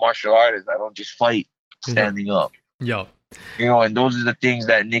to. I'm a martial artist. I don't just fight standing up. Yeah. You know, and those are the things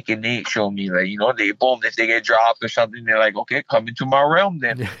that Nick and Nate show me. Like, you know, if they get dropped or something, they're like, okay, come into my realm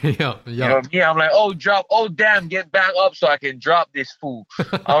then. You know me, I'm like, oh, drop, oh, damn, get back up so I can drop this fool.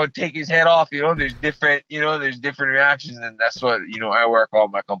 I would take his head off. You know, there's different reactions, and that's what, you know, I work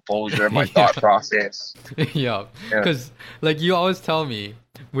on my composure, my thought process. Yeah, because like you always tell me,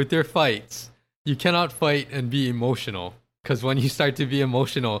 with your fights, you cannot fight and be emotional. Because when you start to be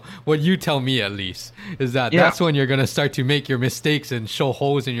emotional, what you tell me at least, is that that's when you're going to start to make your mistakes and show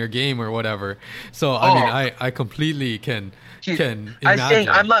holes in your game or whatever. So, I mean, I completely can imagine.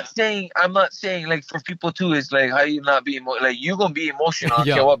 I'm not saying, like, for people too, it's like, how you not be like, you're going to be emotional, I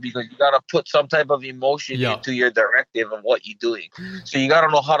don't care what, because you got to put some type of emotion into your directive of what you're doing. So you got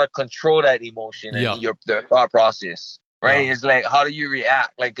to know how to control that emotion and the thought process, right? It's like, how do you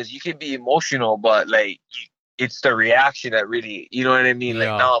react? Like, because you can be emotional, but, like, it's the reaction that really, you know what I mean? Like,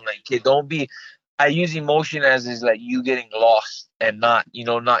 now I'm like, kid, don't be. I use emotion as is like you getting lost and not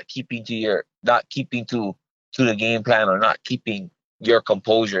keeping to the game plan, or not keeping your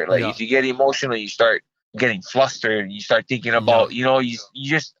composure. Like, if you get emotional, you start getting flustered, and you start thinking about, you know, you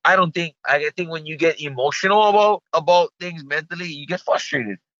just, I think when you get emotional about things mentally, you get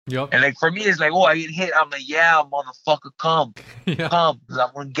frustrated. Yep. And like, for me, it's like, oh, I get hit. I'm like, yeah, motherfucker, come, because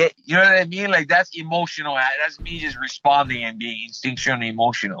I'm gonna get. You know what I mean? Like, that's emotional. That's me just responding and being instinctually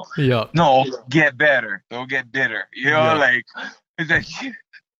emotional. Yeah. No, get better. Don't get bitter. You know, like, it's like,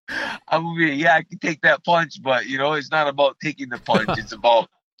 I'm gonna be, I can take that punch, but, you know, it's not about taking the punch. It's about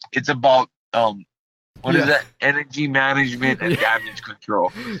what is that? Energy management and damage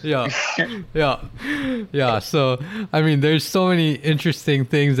control. Yeah. So, I mean, there's so many interesting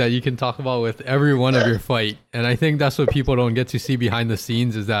things that you can talk about with every one of your fight. And I think that's what people don't get to see behind the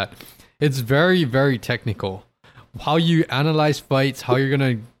scenes, is that it's very, very technical. How you analyze fights, how you're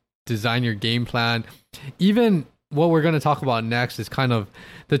going to design your game plan. Even what we're going to talk about next is kind of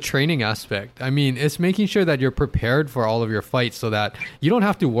the training aspect. I mean, it's making sure that you're prepared for all of your fights so that you don't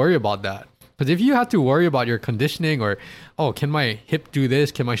have to worry about that. Because if you have to worry about your conditioning or, oh, can my hip do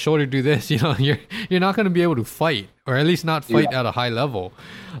this? Can my shoulder do this? You know, you're not going to be able to fight, or at least not fight at a high level.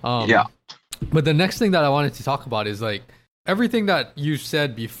 But the next thing that I wanted to talk about is like everything that you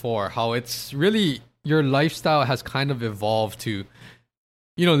said before, how it's really your lifestyle has kind of evolved to,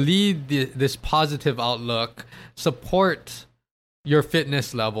 you know, lead this positive outlook, support your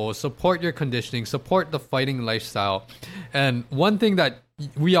fitness level, support your conditioning, support the fighting lifestyle. And one thing that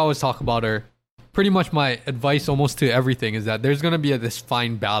we always talk about, or pretty much my advice almost to everything, is that there's going to be this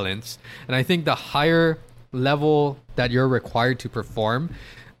fine balance. And I think the higher level that you're required to perform,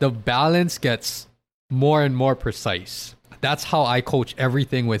 the balance gets more and more precise. That's how I coach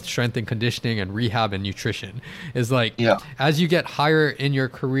everything with strength and conditioning and rehab and nutrition. Is like, as you get higher in your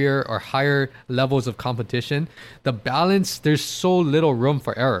career or higher levels of competition, the balance, there's so little room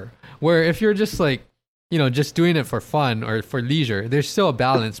for error. Where if you're just like, you know, just doing it for fun or for leisure, there's still a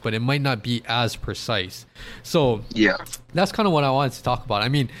balance, but it might not be as precise. So that's kind of what I wanted to talk about. I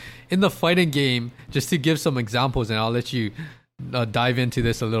mean, in the fighting game, just to give some examples, and I'll let you dive into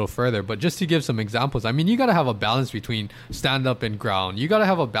this a little further, but just to give some examples, I mean, you got to have a balance between stand up and ground. You got to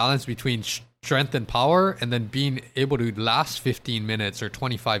have a balance between strength and power, and then being able to last 15 minutes or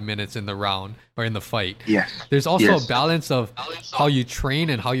 25 minutes in the round or in the fight. There's also a balance of how you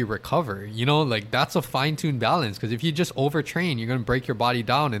train and how you recover. You know, like that's a fine-tuned balance, because if you just overtrain, you're going to break your body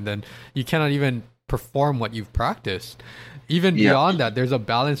down, and then you cannot even perform what you've practiced. Even beyond that, there's a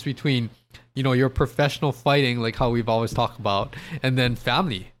balance between, you know, your professional fighting, like how we've always talked about, and then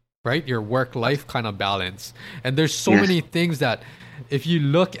family, right? Your work-life kind of balance. And there's so many things that if you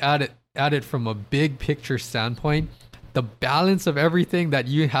look at it from a big picture standpoint, the balance of everything that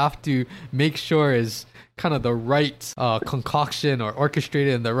you have to make sure is kind of the right concoction or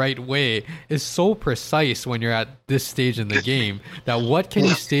orchestrated in the right way is so precise when you're at this stage in the game. That what can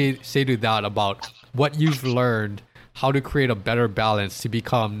you say to that about what you've learned, how to create a better balance to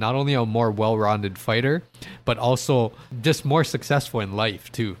become not only a more well-rounded fighter, but also just more successful in life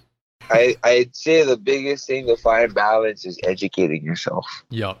too? I'd say the biggest thing to find balance is educating yourself.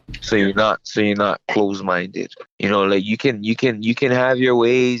 So you're not closed-minded. You know, like you can have your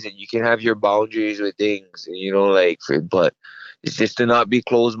ways and you can have your boundaries with things, you know, like but it's just to not be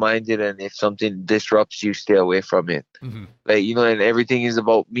closed-minded, and if something disrupts you, stay away from it. Like, you know, and everything is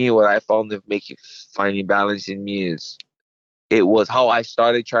about me. What I found of finding balance in me is, it was how I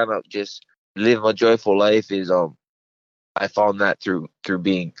started trying to just live a joyful life is I found that through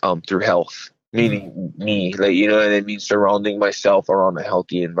being through health, meaning me, like, you know what I mean, surrounding myself around a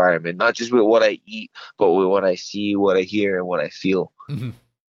healthy environment, not just with what I eat, but with what I see, what I hear, and what I feel.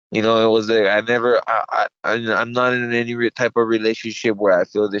 You know, it was like I'm not in any type of relationship where I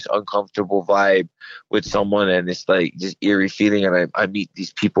feel this uncomfortable vibe with someone, and it's like just eerie feeling, and I meet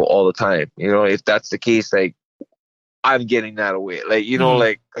these people all the time. You know, if that's the case, like I'm getting that away. Like, you know,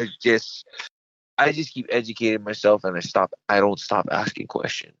 like I just keep educating myself, and I don't stop asking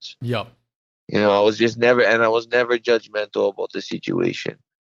questions. You know, I was never judgmental about the situation.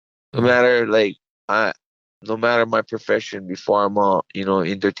 No matter my profession, before I'm a, you know,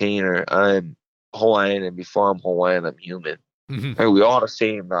 entertainer, I'm Hawaiian, and before I'm Hawaiian, I'm human. Like, we all the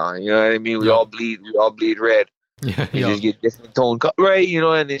same now. You know what I mean? We all bleed red. You just get different tone, right? You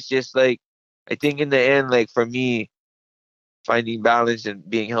know, and it's just like, I think in the end, like for me, finding balance and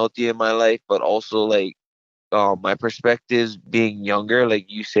being healthy in my life, but also like my perspectives being younger, like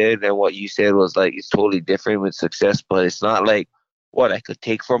you said, and what you said was like, it's totally different with success, but it's not like what I could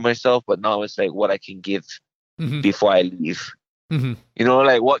take for myself, but now it's like what I can give before I leave. You know,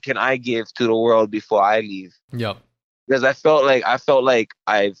 like what can I give to the world before I leave? Because I felt like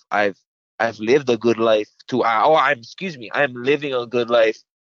I've lived a good life too. I'm living a good life,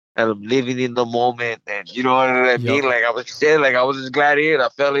 and I'm living in the moment, and you know what I mean? Like I was saying, like I was just glad here. I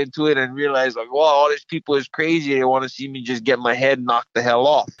fell into it and realized, like, wow, all these people is crazy. They want to see me just get my head knocked the hell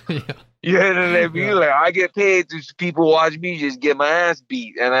off. You know what I mean? Like, I get paid to people watch me just get my ass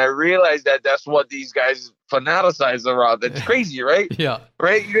beat. And I realized that that's what these guys fanaticize around. That's crazy, right?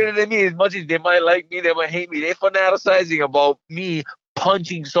 Right? You know what I mean? As much as they might like me, they might hate me, they're fanaticizing about me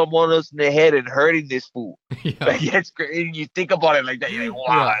punching someone else in the head and hurting this fool. Like, it's crazy. You think about it like that, you're like,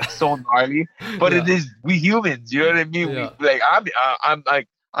 wow, that's so gnarly. But it is, we humans, you know what I mean?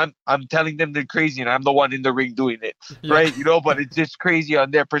 I'm telling them they're crazy, and I'm the one in the ring doing it, right? You know, but it's just crazy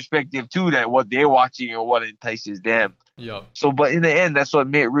on their perspective too, that what they're watching and what entices them. So, but in the end, that's what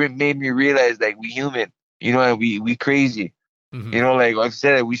made me realize, like, we human, you know, and we crazy. You know, like I've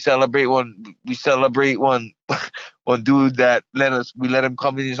said, we celebrate one one dude that we let him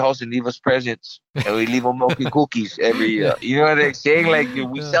come in his house and leave us presents, and we leave him milk and cookies every year. You know what I'm saying? Like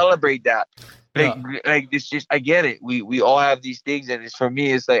we celebrate that. Like this, just I get it. We all have these things, and it's for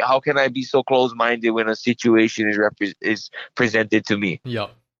me. It's like, how can I be so close-minded when a situation is presented to me? Yeah.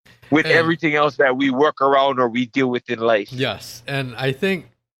 With everything else that we work around or we deal with in life. Yes, and I think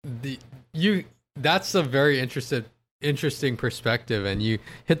that's a very interesting perspective, and you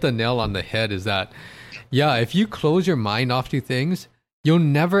hit the nail on the head. Is that, if you close your mind off to things, you'll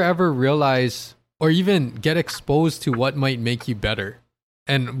never ever realize or even get exposed to what might make you better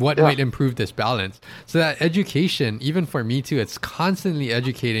and what might improve this balance. So that education, even for me too, it's constantly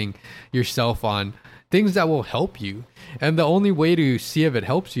educating yourself on things that will help you. And the only way to see if it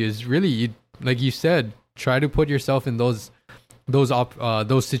helps you is really, like you said, try to put yourself in those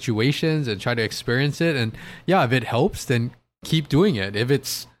situations and try to experience it. And if it helps, then keep doing it. If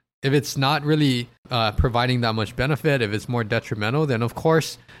it's not really providing that much benefit, if it's more detrimental, then of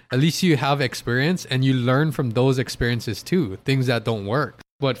course, at least you have experience and you learn from those experiences too, things that don't work.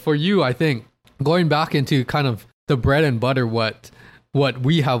 But for you, I think going back into kind of the bread and butter, what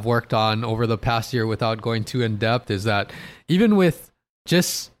we have worked on over the past year without going too in depth, is that even with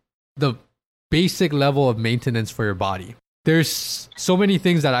just the basic level of maintenance for your body, there's so many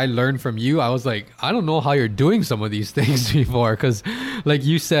things that I learned from you. I was like, I don't know how you're doing some of these things before, because like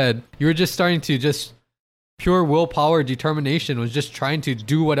you said, you were just starting to just pure willpower, determination, was just trying to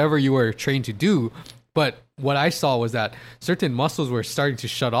do whatever you were trained to do. But what I saw was that certain muscles were starting to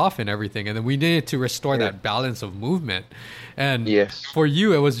shut off and everything. And then we needed to restore that balance of movement. And for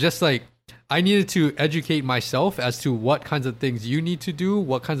you, it was just like, I needed to educate myself as to what kinds of things you need to do,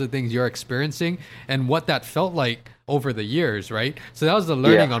 what kinds of things you're experiencing, and what that felt like over the years, right? So that was the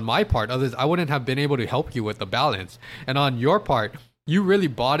learning on my part. Otherwise, I wouldn't have been able to help you with the balance. And on your part, you really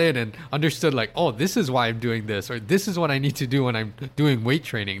bought it and understood like, oh, this is why I'm doing this, or this is what I need to do when I'm doing weight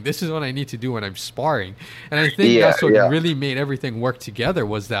training. This is what I need to do when I'm sparring. And I think that's what really made everything work together,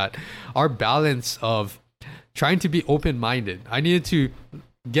 was that our balance of trying to be open-minded. I needed to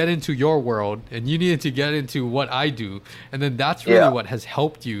get into your world and you needed to get into what I do. And then that's really what has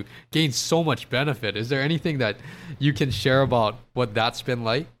helped you gain so much benefit. Is there anything that you can share about what that's been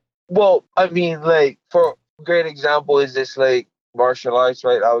like? Well, I mean, like, for a great example is this, like, martial arts,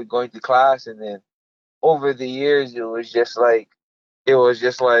 right? I was going to class, and then over the years, it was just like,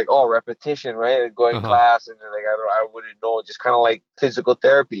 oh, repetition, right? Going to class, and then, like, I wouldn't know, just kind of like physical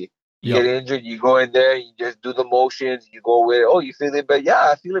therapy. You get injured, you go in there, you just do the motions, you go with it. Oh, you feeling better?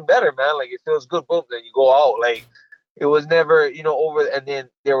 Yeah, I feeling better, man. Like, it feels good. Boom, then you go out. Like, it was never, over. And then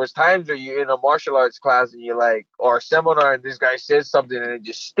there was times where you're in a martial arts class and you're like, or a seminar, and this guy says something and it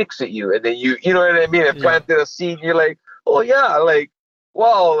just sticks at you. And then you know what I mean? It planted a seed. And you're like, oh yeah, like,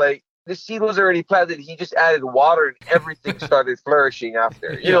 wow, like, the seed was already planted. He just added water and everything started flourishing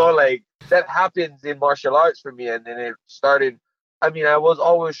after. You know, like, that happens in martial arts for me. And then it started. I mean, I was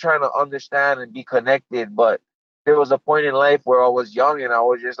always trying to understand and be connected, but there was a point in life where I was young and I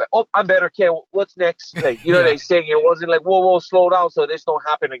was just like, oh, I'm better. Okay, what's next? Like, you know what I'm saying? It wasn't like, whoa, slow down so this don't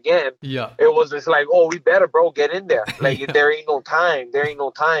happen again. Yeah. It was just like, oh, we better, bro, get in there. Like, there ain't no time.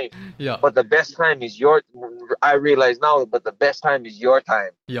 Yeah. But the best time is I realize now, but the best time is your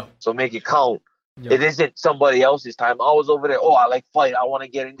time. Yeah. So make it count. Yeah. It isn't somebody else's time. I was over there. Oh, I like fight. I want to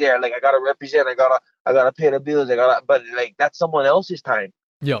get in there. Like, I gotta represent. I gotta pay the bills. But like, that's someone else's time.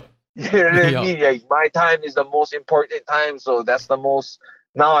 Yeah. You know what I mean? Like, my time is the most important time. So that's the most.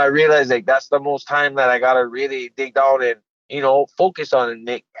 Now I realize, like, that's the most time that I gotta really dig down and focus on and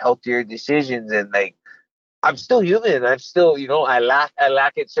make healthier decisions. And like, I'm still human. I'm still I lack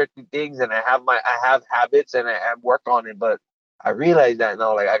at certain things, and I have habits, and I work on it, but I realize that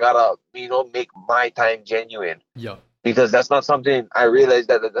now, like, I gotta, make my time genuine. Yeah. Because that's not something, I realize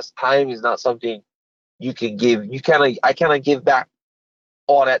that this time is not something you can give. I cannot give back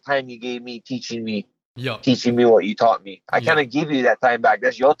all that time you gave me teaching me what you taught me. I cannot give you that time back.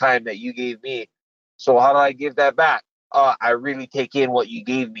 That's your time that you gave me. So how do I give that back? I really take in what you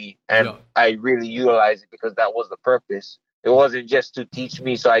gave me, and I really utilize it, because that was the purpose. It wasn't just to teach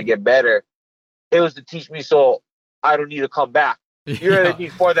me so I get better. It was to teach me so I don't need to come back. You know what I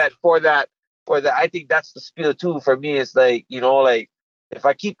mean? For that. I think that's the skill too. For me, it's like, like, if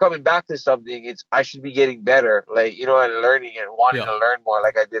I keep coming back to something, I should be getting better, like, and learning and wanting to learn more,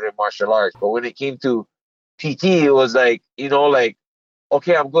 like I did in martial arts. But when it came to PT, it was like, like,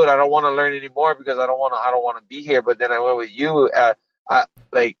 okay, I'm good. I don't want to learn anymore because I don't want to be here. But then I went with you.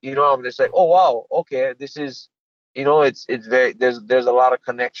 I'm just like, oh wow, okay, this is. It's very, there's a lot of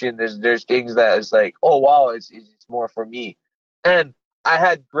connection. There's things that is like, oh wow, it's more for me. And I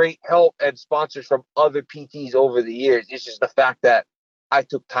had great help and sponsors from other PTs over the years. It's just the fact that I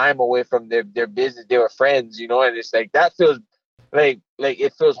took time away from their business. They were friends, and it's like that feels like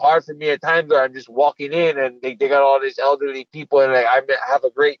it feels hard for me at times where I'm just walking in and they got all these elderly people and like I have a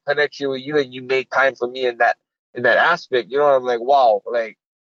great connection with you and you make time for me in that aspect. I'm like, wow, like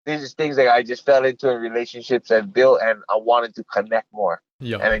these are things that I just fell into in relationships and built, and I wanted to connect more.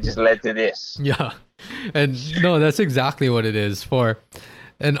 Yeah. And it just led to this. Yeah. And no, that's exactly what it is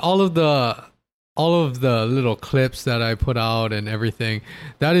and all of the little clips that I put out and everything,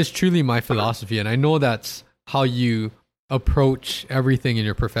 that is truly my philosophy. And I know that's how you approach everything in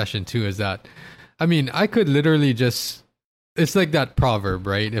your profession too, is that, I mean, I could literally just, it's like that proverb,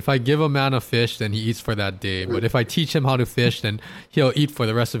 right? If I give a man a fish, then he eats for that day. But if I teach him how to fish, then he'll eat for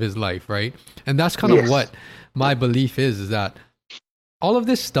the rest of his life, right? And that's kind of what my belief is that all of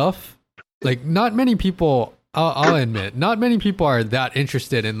this stuff, like not many people, I'll admit, not many people are that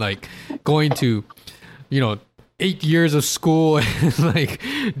interested in like going to, 8 years of school and like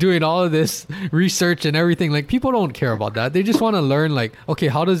doing all of this research and everything. Like people don't care about that. They just want to learn like, okay,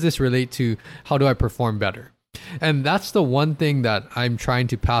 how does this relate to how do I perform better? And that's the one thing that I'm trying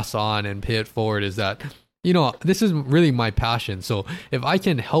to pass on and pay it forward is that, this is really my passion. So if I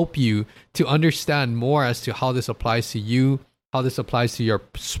can help you to understand more as to how this applies to you, how this applies to your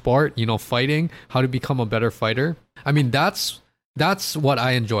sport, fighting, how to become a better fighter. I mean, that's what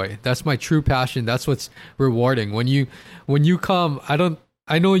I enjoy. That's my true passion. That's what's rewarding. When you come, I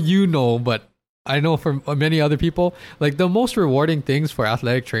know, but I know from many other people, like the most rewarding things for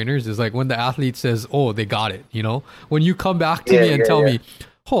athletic trainers is like when the athlete says, oh, they got it, when you come back to me and tell me,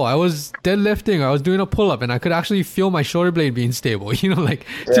 oh, I was deadlifting or I was doing a pull-up and I could actually feel my shoulder blade being stable. To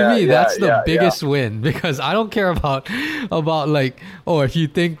me, that's the biggest win, because I don't care about like, oh, if you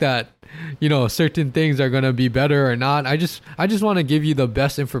think that, certain things are going to be better or not. I just want to give you the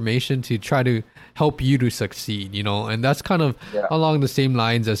best information to try to help you to succeed, and that's kind of along the same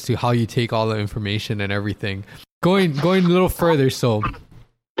lines as to how you take all the information and everything. Going a little further. So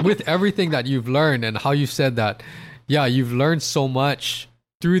with everything that you've learned and how you said that, you've learned so much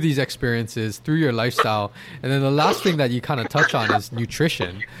through these experiences, through your lifestyle. And then the last thing that you kind of touch on is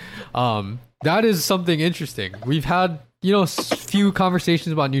nutrition. That is something interesting. We've had, few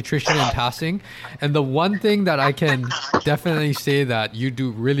conversations about nutrition in passing. And the one thing that I can definitely say that you do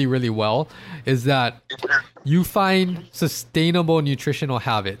really, really well is that you find sustainable nutritional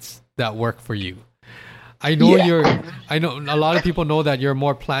habits that work for you. I know a lot of people know that you're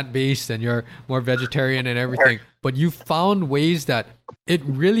more plant-based and you're more vegetarian and everything, but you found ways that it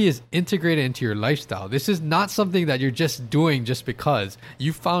really is integrated into your lifestyle. This is not something that you're just doing just because.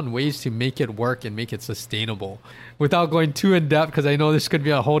 You found ways to make it work and make it sustainable. Without going too in depth, because I know this could be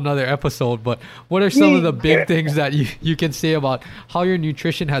a whole nother episode, but what are some of the big things that you can say about how your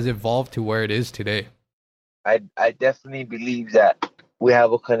nutrition has evolved to where it is today? I definitely believe that we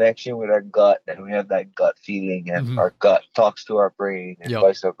have a connection with our gut, and we have that gut feeling, and our gut talks to our brain, and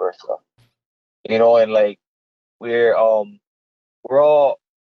vice versa. And like we're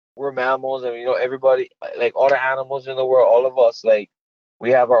mammals, and everybody, like all the animals in the world, all of us, like we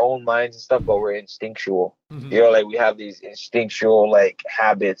have our own minds and stuff, but we're instinctual. Like we have these instinctual like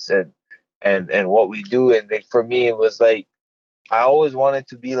habits and what we do. And like for me, it was like I always wanted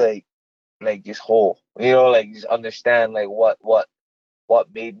to be like just whole, like just understand like what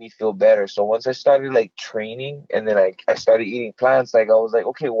made me feel better. So once I started like training, and then I started eating plants, like I was like,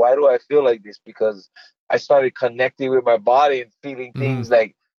 okay, why do I feel like this? Because I started connecting with my body and feeling things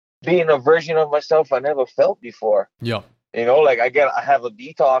like being a version of myself I never felt before. Yeah. Like I have a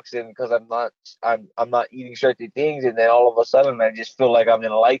detox, and because I'm not eating certain things, and then all of a sudden I just feel like I'm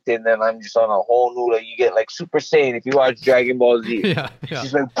enlightened, and I'm just on a whole new, like you get like Super Saiyan if you watch Dragon Ball Z. Yeah.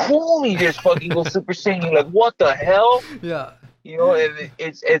 She's like, boom, you just fucking go Super Saiyan. You're like, what the hell? Yeah. And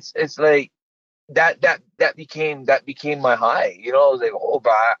it's like that became my high. I was like, oh,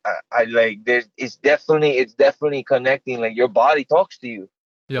 but I like it's definitely connecting. Like your body talks to you.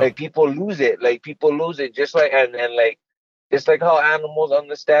 Yeah. Like people lose it just like and like it's like how animals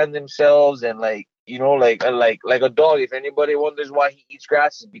understand themselves, and like like a dog. If anybody wonders why he eats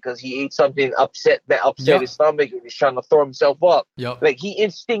grass, is because he ate something upset his stomach, and he's trying to throw himself up. Like he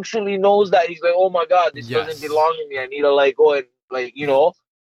instinctually knows that. He's like, oh my god, this doesn't belong to me. I need to like go and like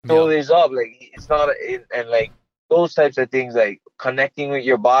throw this up. Like it's not and like those types of things, like connecting with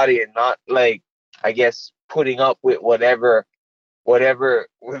your body and not like I guess putting up with whatever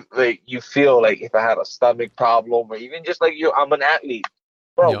like you feel. Like if I had a stomach problem, or even just like I'm an athlete,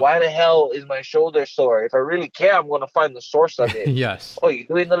 bro, why the hell is my shoulder sore? If I really care, I'm going to find the source of it. Yes. Oh, you're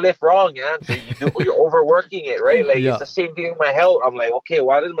doing the lift wrong, man. So you're overworking it, right? Like, it's the same thing with my health. I'm like, okay,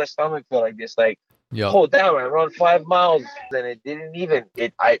 why does my stomach feel like this? Like, oh, damn, I run 5 miles, and it didn't even,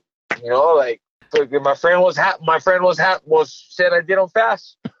 my friend was said I did them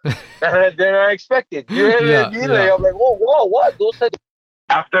fast, and then I expected. You know what I mean? Like, I'm like, whoa, what?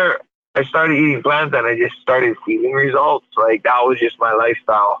 After I started eating plants and I just started feeling results, like, that was just my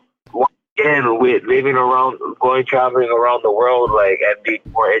lifestyle. Again, with living around, traveling around the world, like, and being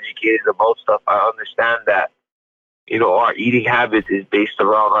more educated about stuff, I understand that, our eating habits is based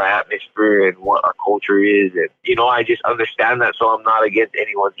around our atmosphere and what our culture is, and I just understand that, so I'm not against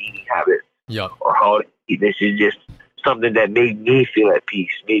anyone's eating habits. Yeah. Or how to eat. This is just something that made me feel at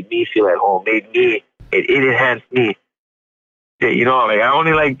peace, made me feel at home, it enhanced me. Like, I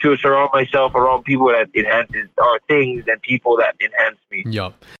only like to surround myself around people that enhances, or things and people that enhance me.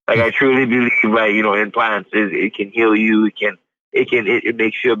 Yeah. Like, I truly believe, like, in plants, it can heal you. It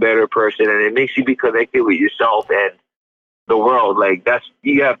makes you a better person, and it makes you be connected with yourself and the world. Like, I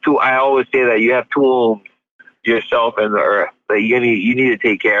always say that you have two homes, yourself and the earth. Like, you need to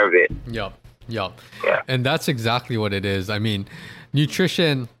take care of it. Yeah. And that's exactly what it is. I mean,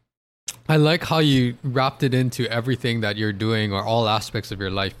 nutrition, I like how you wrapped it into everything that you're doing or all aspects of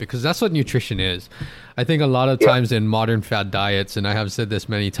your life, because that's what nutrition is. I think a lot of times in modern fad diets, and I have said this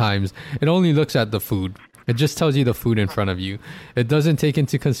many times, it only looks at the food. It just tells you the food in front of you. It doesn't take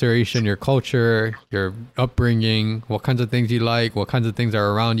into consideration your culture, your upbringing, what kinds of things you like, what kinds of things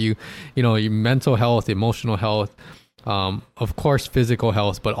are around you, your mental health, emotional health, of course, physical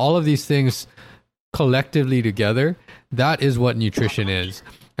health, but all of these things collectively together, that is what nutrition is.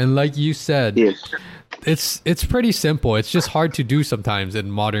 And like you said, it's pretty simple. It's just hard to do sometimes in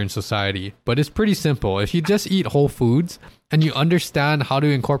modern society, but it's pretty simple. If you just eat whole foods and you understand how to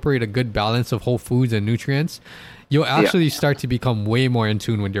incorporate a good balance of whole foods and nutrients, you'll actually start to become way more in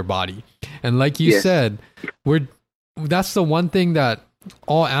tune with your body. And like you said, that's the one thing that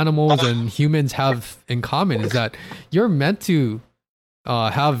all animals and humans have in common, is that you're meant to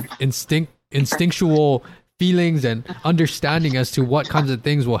have instinctual feelings and understanding as to what kinds of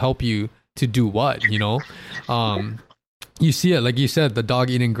things will help you to do what, you see it, like you said, the dog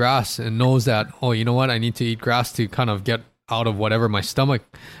eating grass and knows that, oh, you know what, I need to eat grass to kind of get out of whatever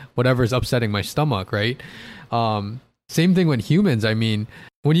is upsetting my stomach, right? Same thing with humans. I mean,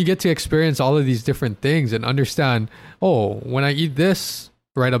 when you get to experience all of these different things and understand, oh, when I eat this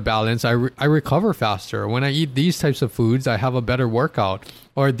right, a balance, I recover faster. When I eat these types of foods, I have a better workout,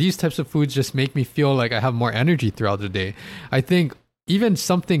 or these types of foods just make me feel like I have more energy throughout the day. I think even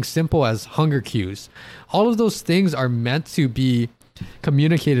something simple as hunger cues, all of those things are meant to be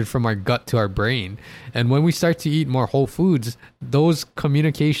communicated from our gut to our brain. And when we start to eat more whole foods, those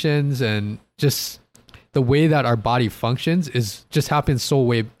communications and just the way that our body functions happens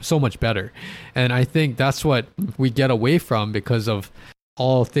so much better. And I think that's what we get away from because of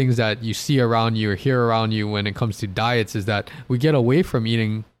all things that you see around you or hear around you when it comes to diets, is that we get away from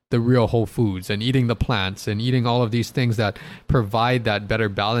eating the real whole foods and eating the plants and eating all of these things that provide that better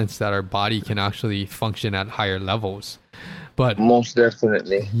balance that our body can actually function at higher levels. But most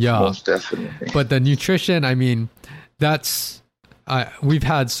definitely. But the nutrition, I mean, we've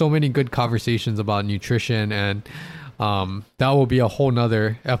had so many good conversations about nutrition, and that will be a whole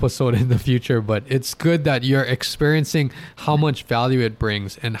nother episode in the future, but it's good that you're experiencing how much value it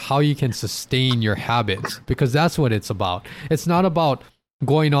brings and how you can sustain your habits, because that's what it's about. It's not about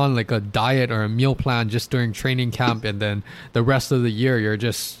going on like a diet or a meal plan just during training camp and then the rest of the year you're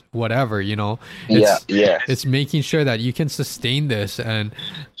just whatever, It's making sure that you can sustain this and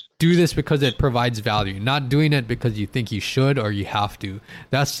do this because it provides value, not doing it because you think you should or you have to.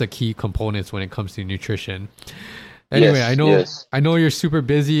 That's the key components when it comes to nutrition. Anyway, I know you're super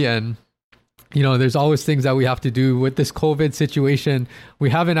busy, and there's always things that we have to do with this COVID situation. We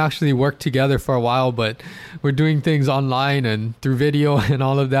haven't actually worked together for a while, but we're doing things online and through video and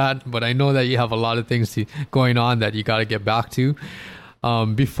all of that. But I know that you have a lot of things going on that you got to get back to.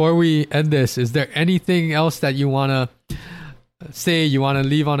 Before we end this, is there anything else that you want to say, you want to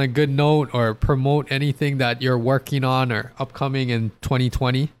leave on a good note, or promote anything that you're working on or upcoming in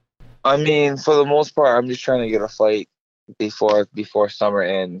 2020? I mean, for the most part, I'm just trying to get a fight before summer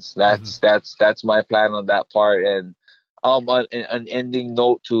ends. That's my plan on that part. And an ending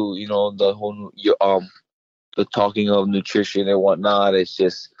note to the whole the talking of nutrition and whatnot. It's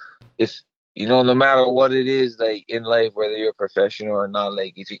just no matter what it is, like in life, whether you're a professional or not,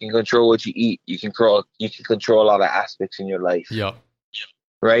 like if you can control what you eat, you can control a lot of aspects in your life. Yeah.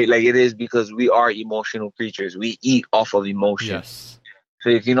 Right? Like it is, because we are emotional creatures. We eat off of emotion. Yes. So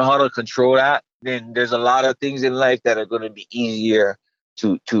if you know how to control that, then there's a lot of things in life that are going to be easier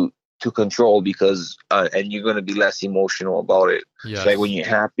to control because and you're going to be less emotional about it. Yes. Like when you're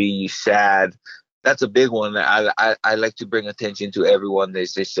happy, you're sad. That's a big one that I like to bring attention to everyone.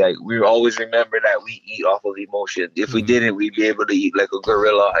 That's just like, we always remember that we eat off of emotion. If we didn't, we'd be able to eat like a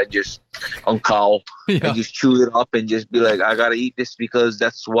gorilla and just uncow and just chew it up and just be like, I gotta eat this because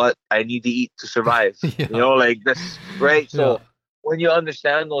that's what I need to eat to survive. You know, like that's right. So when you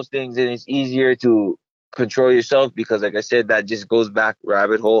understand those things, then it's easier to control yourself because, like I said, that just goes back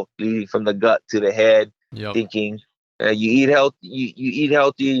rabbit hole, leading from the gut to the head, thinking. You eat healthy. You eat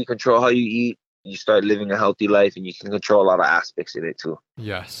healthy. You control how you eat. You start living a healthy life, and you can control a lot of aspects in it too.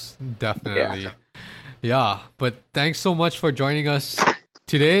 Yes, definitely. Yeah, but thanks so much for joining us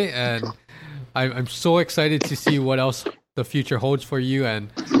today, and I'm so excited to see what else the future holds for you.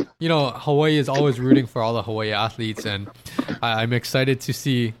 And you know, Hawaii is always rooting for all the Hawaii athletes, and I'm excited to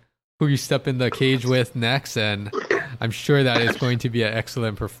see who you step in the cage with next. And I'm sure that it's going to be an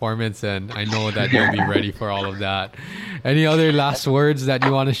excellent performance, and I know that you'll be ready for all of that. Any other last words that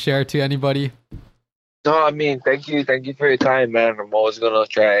you want to share to anybody? No, I mean, thank you for your time, man. I'm always gonna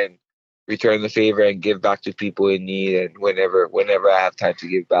try and return the favor and give back to people in need, and whenever I have time to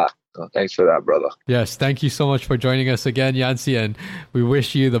give back. So thanks for that, brother. Yes, thank you so much for joining us again, Yancy, and we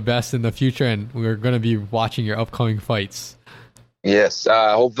wish you the best in the future, and we're going to be watching your upcoming fights. Yes,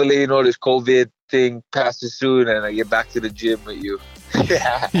 hopefully, this COVID thing passes soon and I get back to the gym with you.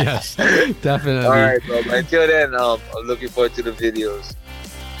 Yes, definitely. All right, bro. Until then, I'm looking forward to the videos.